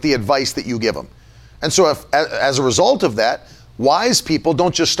anything with the advice that you give them. And so as a result of that, wise people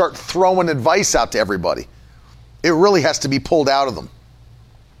don't just start throwing advice out to everybody. It really has to be pulled out of them.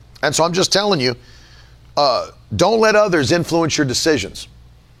 And so I'm just telling you, don't let others influence your decisions.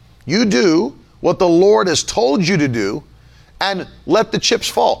 You do what the Lord has told you to do and let the chips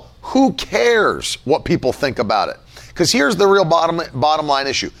fall. Who cares what people think about it? Because here's the real bottom line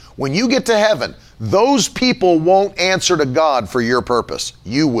issue. When you get to heaven, those people won't answer to God for your purpose.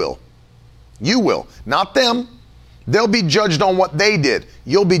 You will. You will. Not them. They'll be judged on what they did.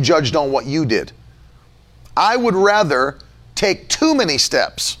 You'll be judged on what you did. I would rather take too many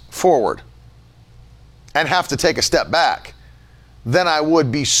steps forward and have to take a step back than I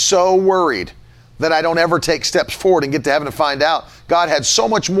would be so worried that I don't ever take steps forward and get to heaven and find out God had so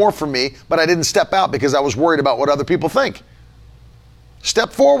much more for me, but I didn't step out because I was worried about what other people think.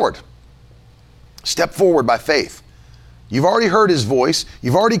 Step forward. Step forward by faith. You've already heard his voice.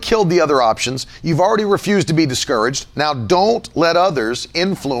 You've already killed the other options. You've already refused to be discouraged. Now don't let others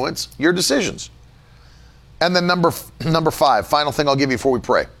influence your decisions. And then number 5, final thing I'll give you before we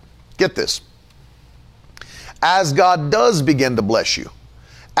pray. Get this. As God does begin to bless you,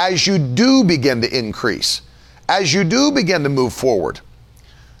 as you do begin to increase, as you do begin to move forward,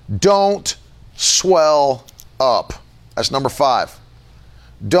 don't swell up. That's number 5.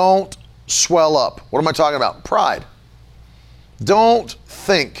 Don't swell up. What am I talking about? Pride. Don't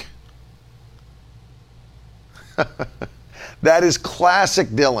think. That is classic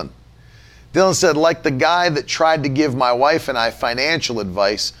Dylan. Dylan said, like the guy that tried to give my wife and I financial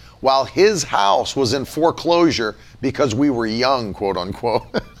advice while his house was in foreclosure because we were young, quote unquote.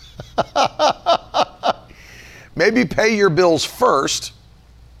 Maybe pay your bills first.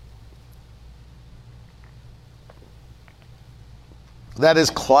 That is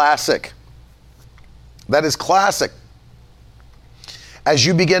classic. That is classic. As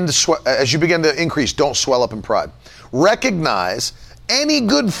you begin to increase, don't swell up in pride. Recognize any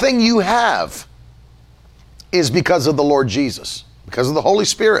good thing you have is because of the Lord Jesus, because of the Holy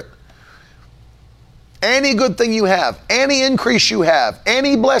Spirit. Any good thing you have, any increase you have,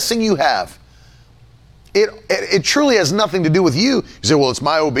 any blessing you have, it truly has nothing to do with you. You say, well, it's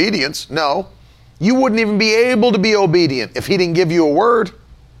my obedience. No, you wouldn't even be able to be obedient if he didn't give you a word.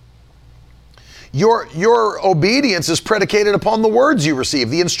 Your obedience is predicated upon the words you receive,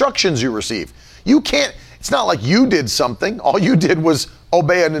 the instructions you receive. You can't, it's not like you did something. All you did was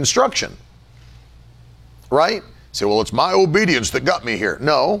obey an instruction. Right? Say, well, it's my obedience that got me here.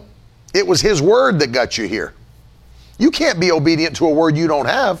 No, it was his word that got you here. You can't be obedient to a word you don't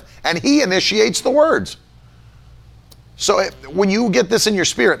have, and he initiates the words. So when you get this in your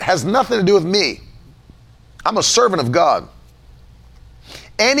spirit, it has nothing to do with me. I'm a servant of God.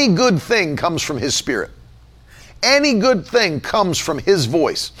 Any good thing comes from his spirit. Any good thing comes from his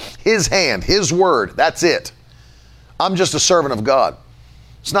voice, his hand, his word. That's it. I'm just a servant of God.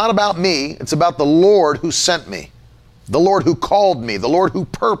 It's not about me. It's about the Lord who sent me, the Lord who called me, the Lord who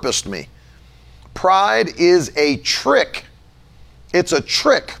purposed me. Pride is a trick. It's a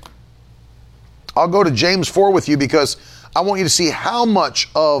trick. I'll go to James 4 with you because I want you to see how much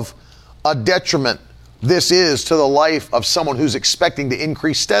of a detriment this is to the life of someone who's expecting to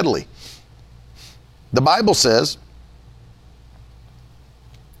increase steadily. The Bible says,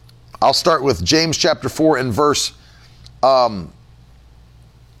 I'll start with James chapter 4 and verse 5.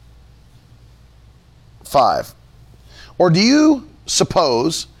 Or do you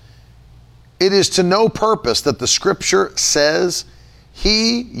suppose it is to no purpose that the scripture says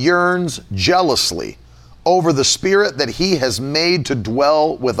he yearns jealously over the spirit that he has made to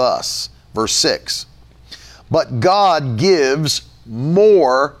dwell with us? Verse 6. But God gives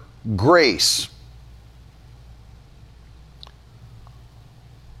more grace.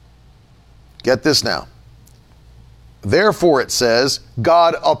 Get this now. Therefore it says,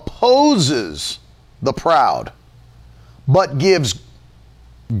 God opposes the proud, but gives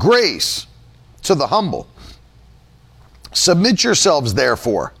grace to the humble. Submit yourselves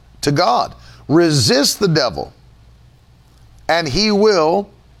therefore to God. Resist the devil, and he will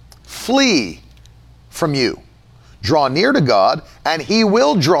flee from you. Draw near to God, and he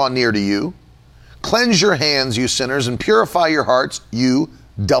will draw near to you. Cleanse your hands, you sinners, and purify your hearts, you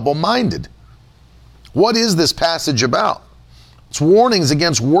double-minded. What is this passage about? It's warnings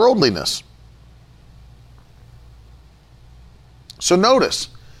against worldliness. So notice,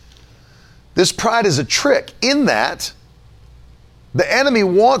 this pride is a trick in that the enemy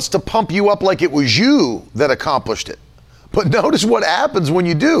wants to pump you up like it was you that accomplished it. But notice what happens when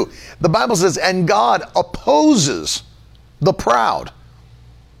you do. The Bible says, and God opposes the proud.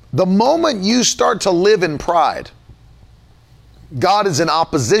 The moment you start to live in pride, God is in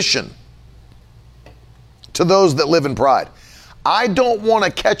opposition to those that live in pride. I don't want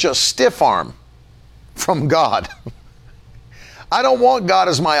to catch a stiff arm from God. I don't want God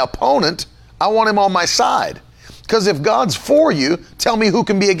as my opponent. I want him on my side. Because if God's for you, tell me who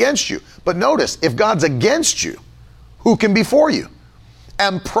can be against you. But notice, if God's against you, who can be for you?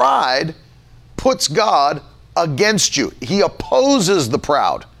 And pride puts God against you. He opposes the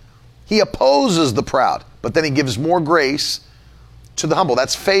proud. He opposes the proud. But then he gives more grace to the humble.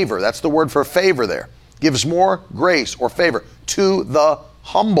 That's favor. That's the word for favor there. Gives more grace or favor to the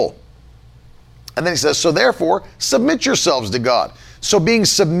humble. And then he says, so therefore, submit yourselves to God. So being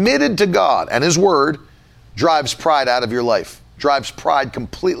submitted to God and his word drives pride out of your life. Drives pride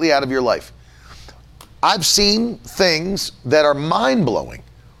completely out of your life. I've seen things that are mind-blowing.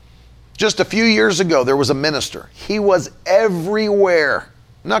 Just a few years ago, there was a minister. He was everywhere.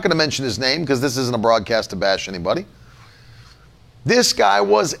 I'm not going to mention his name because this isn't a broadcast to bash anybody. This guy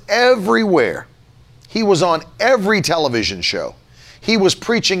was everywhere. He was on every television show. He was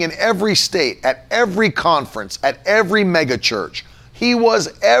preaching in every state, at every conference, at every mega church. He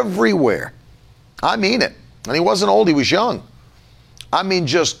was everywhere. I mean it. And he wasn't old, he was young. I mean,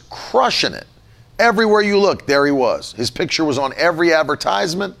 just crushing it. Everywhere you look, there he was. His picture was on every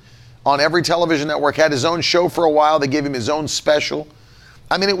advertisement, on every television network, had his own show for a while. They gave him his own special.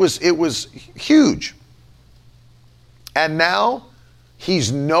 I mean, it was huge. And now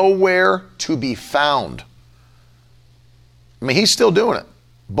he's nowhere to be found. I mean, he's still doing it,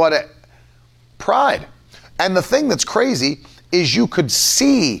 but pride. And the thing that's crazy is you could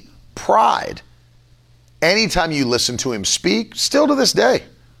see pride anytime you listen to him speak, still to this day.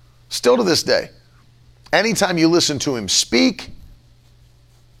 Anytime you listen to him speak,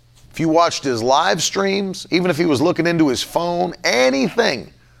 if you watched his live streams, even if he was looking into his phone,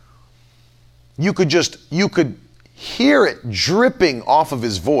 anything, you could hear it dripping off of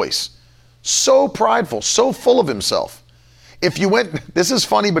his voice. So prideful, so full of himself. If you went, this is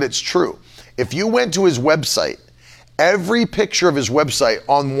funny, but it's true. If you went to his website, every picture of his website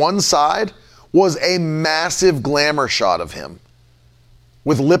on one side was a massive glamour shot of him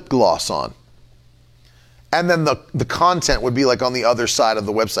with lip gloss on. And then the content would be like on the other side of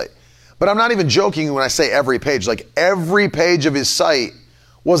the website. But I'm not even joking when I say every page. Like every page of his site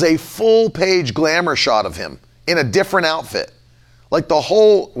was a full page glamour shot of him in a different outfit. Like the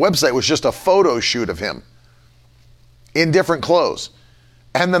whole website was just a photo shoot of him in different clothes.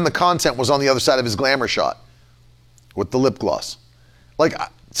 And then the content was on the other side of his glamour shot with the lip gloss. Like,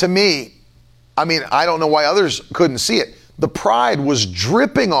 to me, I mean, I don't know why others couldn't see it. The pride was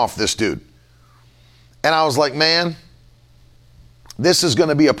dripping off this dude. And I was like, man, this is going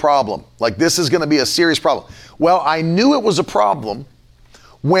to be a problem. Like, this is going to be a serious problem. Well, I knew it was a problem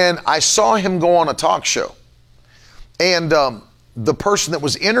when I saw him go on a talk show. And the person that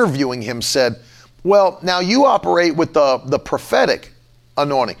was interviewing him said, well, now you operate with the prophetic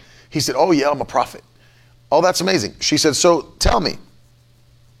anointing. He said, oh yeah, I'm a prophet. Oh, that's amazing. She said, so tell me,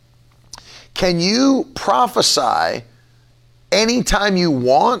 can you prophesy anytime you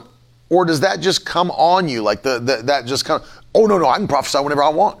want? Or does that just come on you? Like that just kind of, oh no, I can prophesy whenever I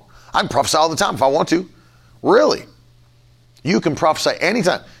want. I can prophesy all the time if I want to. Really? You can prophesy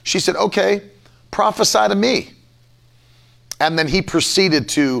anytime. She said, okay, prophesy to me. And then he proceeded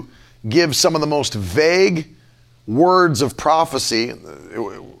to give some of the most vague words of prophecy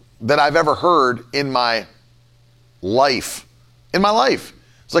that I've ever heard in my life.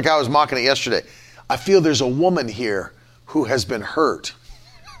 It's like I was mocking it yesterday. I feel there's a woman here who has been hurt.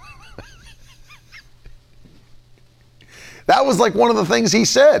 That was like one of the things he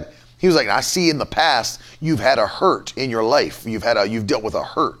said. He was like, I see in the past you've had a hurt in your life. You've dealt with a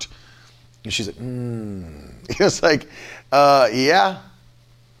hurt. And she's like, He was like, yeah.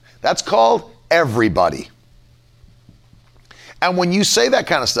 That's called everybody. And when you say that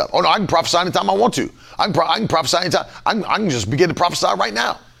kind of stuff, oh no, I can prophesy anytime I want to. I can prophesy anytime. I can just begin to prophesy right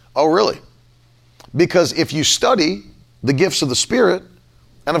now. Oh, really? Because if you study the gifts of the Spirit,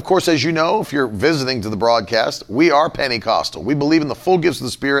 And of course, as you know, if you're visiting to the broadcast, we are Pentecostal. We believe in the full gifts of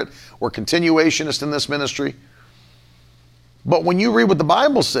the Spirit. We're continuationists in this ministry. But when you read what the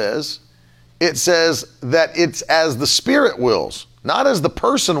Bible says, it says that it's as the Spirit wills, not as the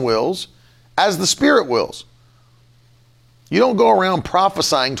person wills, as the Spirit wills. You don't go around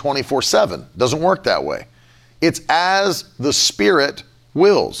prophesying 24/7. Doesn't work that way. It's as the Spirit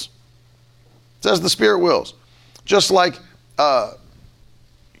wills. It's as the Spirit wills. Just like,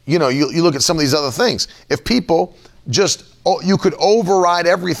 you look at some of these other things. If people you could override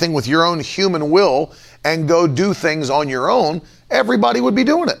everything with your own human will and go do things on your own, everybody would be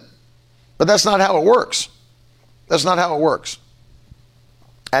doing it. But that's not how it works. That's not how it works.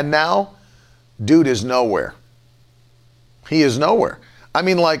 And now, dude is nowhere. He is nowhere. I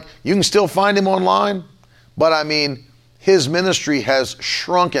mean, like, you can still find him online, but I mean, his ministry has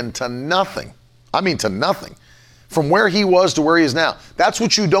shrunken to nothing. I mean, to nothing. From where he was to where he is now. That's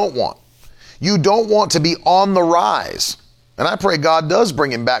what you don't want. You don't want to be on the rise. And I pray God does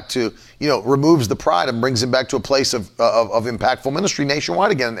bring him back to, removes the pride and brings him back to a place of impactful ministry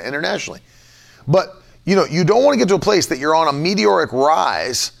nationwide again, internationally. But, you don't want to get to a place that you're on a meteoric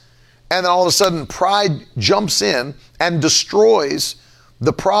rise and then all of a sudden pride jumps in and destroys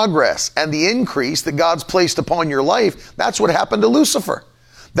the progress and the increase that God's placed upon your life. That's what happened to Lucifer.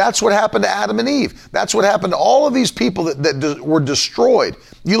 That's what happened to Adam and Eve. That's what happened to all of these people that were destroyed.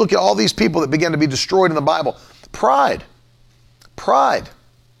 You look at all these people that began to be destroyed in the Bible. Pride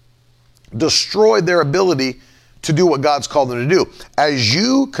destroyed their ability to do what God's called them to do. As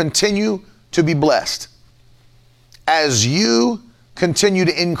you continue to be blessed, as you continue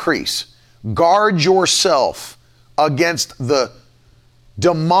to increase, guard yourself against the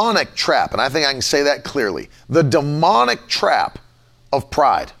demonic trap, and I think I can say that clearly, the demonic trap of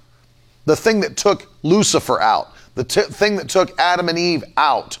pride. The thing that took Lucifer out, the thing that took Adam and Eve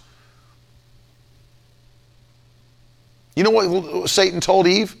out. You know what Satan told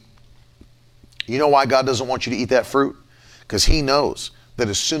Eve? You know why God doesn't want you to eat that fruit? Because he knows that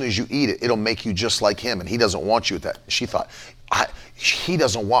as soon as you eat it, it'll make you just like him, and he doesn't want you at that. She thought, he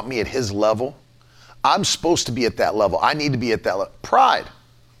doesn't want me at his level. I'm supposed to be at that level. I need to be at that level. Pride,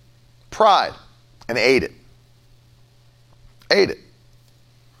 and ate it.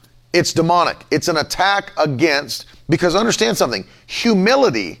 It's demonic. It's an attack against, because understand something,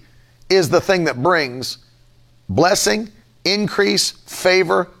 humility is the thing that brings blessing, increase,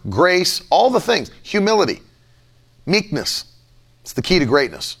 favor, grace, all the things. Humility, meekness, it's the key to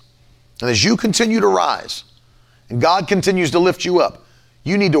greatness. And as you continue to rise and God continues to lift you up,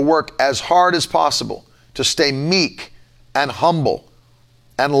 you need to work as hard as possible to stay meek and humble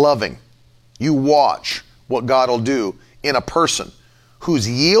and loving. You watch what God will do in a person who's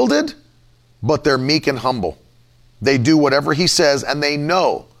yielded, but they're meek and humble. They do whatever he says and they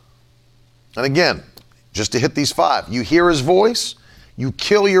know. And again, just to hit these 5, you hear his voice, you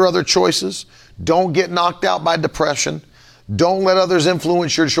kill your other choices, don't get knocked out by depression, don't let others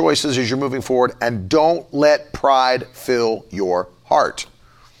influence your choices as you're moving forward, and don't let pride fill your heart.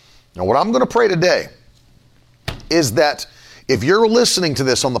 Now, what I'm going to pray today is that if you're listening to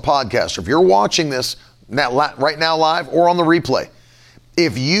this on the podcast, or if you're watching this right now live or on the replay,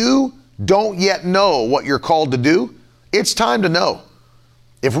 if you don't yet know what you're called to do, it's time to know.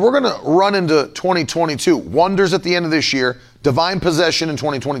 If we're going to run into 2022, wonders at the end of this year, divine possession in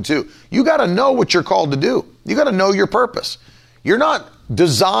 2022, you got to know what you're called to do. You got to know your purpose. You're not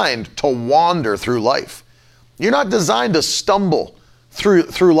designed to wander through life. You're not designed to stumble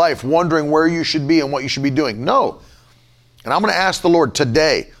through life wondering where you should be and what you should be doing. No. And I'm going to ask the Lord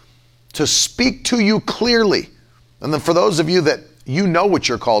today to speak to you clearly. And then for those of you that you know what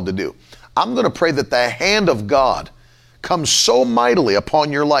you're called to do, I'm going to pray that the hand of God comes so mightily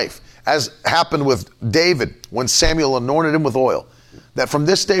upon your life, as happened with David when Samuel anointed him with oil, that from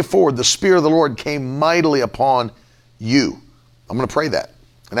this day forward, the Spirit of the Lord came mightily upon you. I'm going to pray that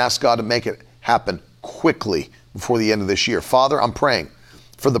and ask God to make it happen quickly before the end of this year. Father, I'm praying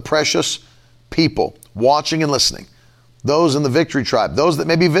for the precious people watching and listening, those in the Victory Tribe, those that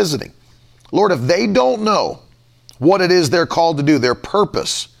may be visiting. Lord, if they don't know what it is they're called to do, their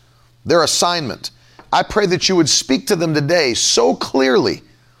purpose, their assignment, I pray that you would speak to them today so clearly.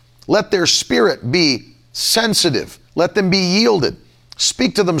 Let their spirit be sensitive. Let them be yielded.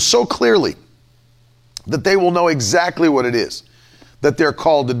 Speak to them so clearly that they will know exactly what it is that they're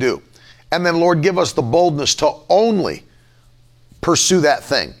called to do. And then, Lord, give us the boldness to only pursue that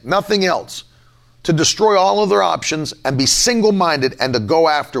thing, nothing else, to destroy all other options and be single-minded and to go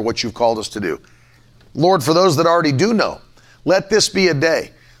after what you've called us to do. Lord, for those that already do know, let this be a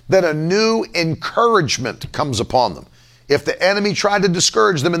day that a new encouragement comes upon them. If the enemy tried to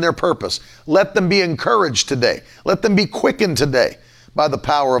discourage them in their purpose, let them be encouraged today. Let them be quickened today by the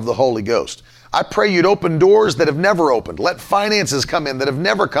power of the Holy Ghost. I pray you'd open doors that have never opened. Let finances come in that have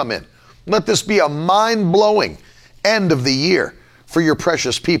never come in. Let this be a mind-blowing end of the year for your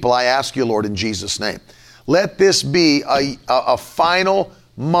precious people. I ask you, Lord, in Jesus' name. Let this be a final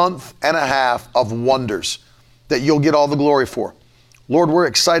month and a half of wonders that you'll get all the glory for. Lord, we're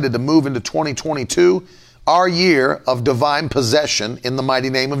excited to move into 2022, our year of divine possession in the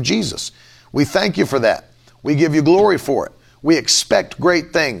mighty name of Jesus. We thank you for that. We give you glory for it. We expect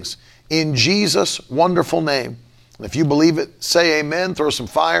great things in Jesus' wonderful name. And if you believe it, say amen, throw some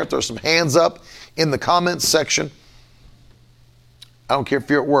fire, throw some hands up in the comments section. I don't care if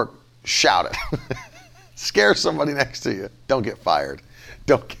you're at work, shout it. Scare somebody next to you. Don't get fired.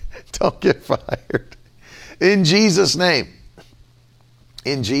 Don't get fired. In Jesus' name.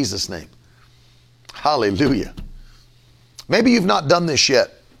 In Jesus' name. Hallelujah. Maybe you've not done this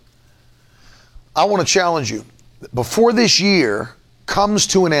yet. I want to challenge you. Before this year comes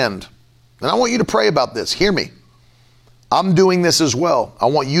to an end, and I want you to pray about this. Hear me. I'm doing this as well. I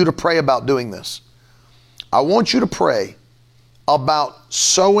want you to pray about doing this. I want you to pray about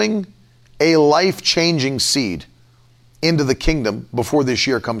sowing a life-changing seed into the kingdom before this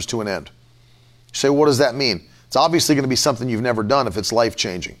year comes to an end. You say, what does that mean? It's obviously going to be something you've never done if it's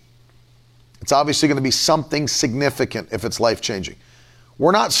life-changing. It's obviously going to be something significant if it's life-changing.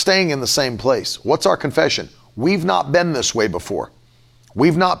 We're not staying in the same place. What's our confession? We've not been this way before.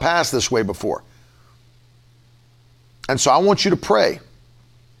 We've not passed this way before. And so I want you to pray. It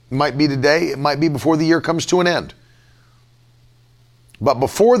might be today. It might be before the year comes to an end. But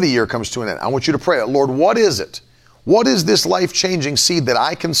before the year comes to an end, I want you to pray, Lord, what is it? What is this life-changing seed that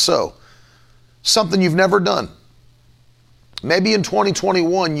I can sow? Something you've never done. Maybe in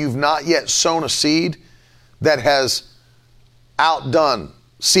 2021, you've not yet sown a seed that has outdone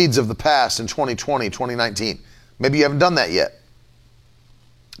seeds of the past in 2020, 2019. Maybe you haven't done that yet.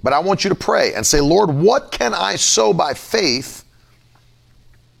 But I want you to pray and say, Lord, what can I sow by faith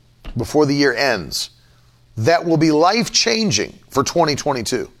before the year ends that will be life-changing for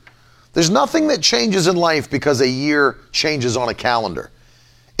 2022? There's nothing that changes in life because a year changes on a calendar.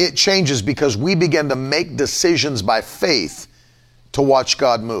 It changes because we begin to make decisions by faith to watch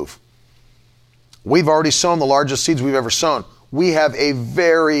God move. We've already sown the largest seeds we've ever sown. We have a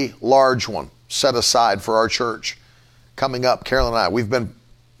very large one set aside for our church coming up. Carolyn and I, we've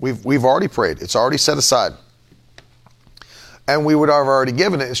already prayed. It's already set aside. And we would have already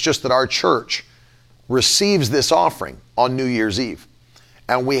given it. It's just that our church receives this offering on New Year's Eve.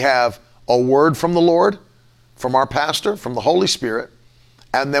 And we have a word from the Lord, from our pastor, from the Holy Spirit,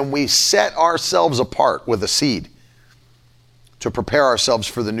 and then we set ourselves apart with a seed to prepare ourselves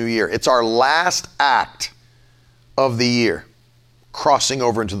for the new year. It's our last act of the year, crossing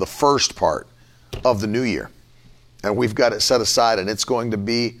over into the first part of the new year. And we've got it set aside, and it's going to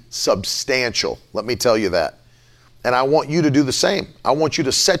be substantial. Let me tell you that. And I want you to do the same. I want you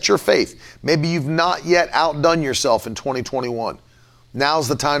to set your faith. Maybe you've not yet outdone yourself in 2021. Now's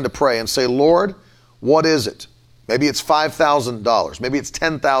the time to pray and say, Lord, what is it? Maybe it's $5,000. Maybe it's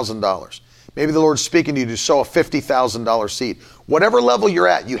 $10,000. Maybe the Lord's speaking to you to sow a $50,000 seed. Whatever level you're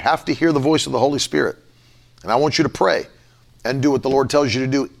at, you have to hear the voice of the Holy Spirit. And I want you to pray and do what the Lord tells you to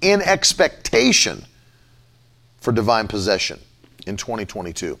do in expectation for divine possession in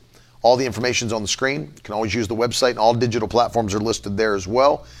 2022. All the information's on the screen. You can always use the website, and all digital platforms are listed there as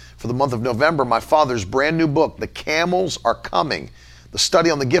well. For the month of November, my father's brand new book, The Camels Are Coming. The study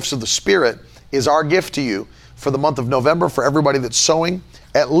on the gifts of the Spirit is our gift to you for the month of November for everybody that's sowing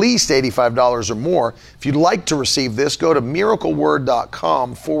at least $85 or more. If you'd like to receive this, go to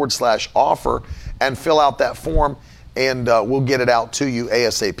miracleword.com/offer and fill out that form, and we'll get it out to you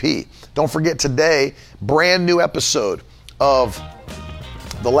ASAP. Don't forget today, brand new episode of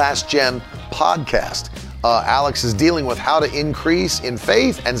the Last Gen podcast. Alex is dealing with how to increase in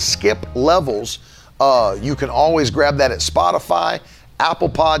faith and skip levels. You can always grab that at Spotify, Apple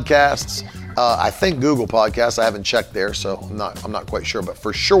Podcasts, I think Google Podcasts. I haven't checked there, so I'm not quite sure, but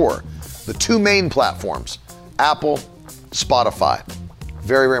for sure, the two main platforms, Apple, Spotify.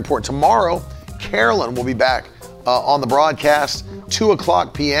 Very, very important. Tomorrow, Carolyn will be back on the broadcast, 2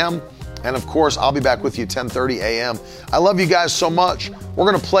 o'clock p.m., and of course, I'll be back with you 10:30 a.m. I love you guys so much. We're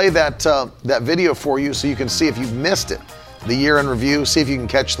going to play that video for you so you can see if you've missed it. The year in review, see if you can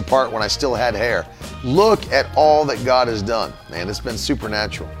catch the part when I still had hair. Look at all that God has done. Man, it's been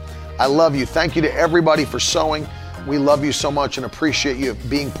supernatural. I love you. Thank you to everybody for sowing. We love you so much and appreciate you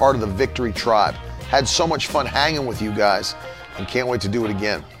being part of the Victory Tribe. Had so much fun hanging with you guys and can't wait to do it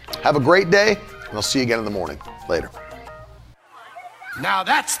again. Have a great day, and I'll see you again in the morning. Later. Now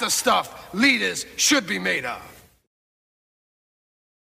that's the stuff leaders should be made of.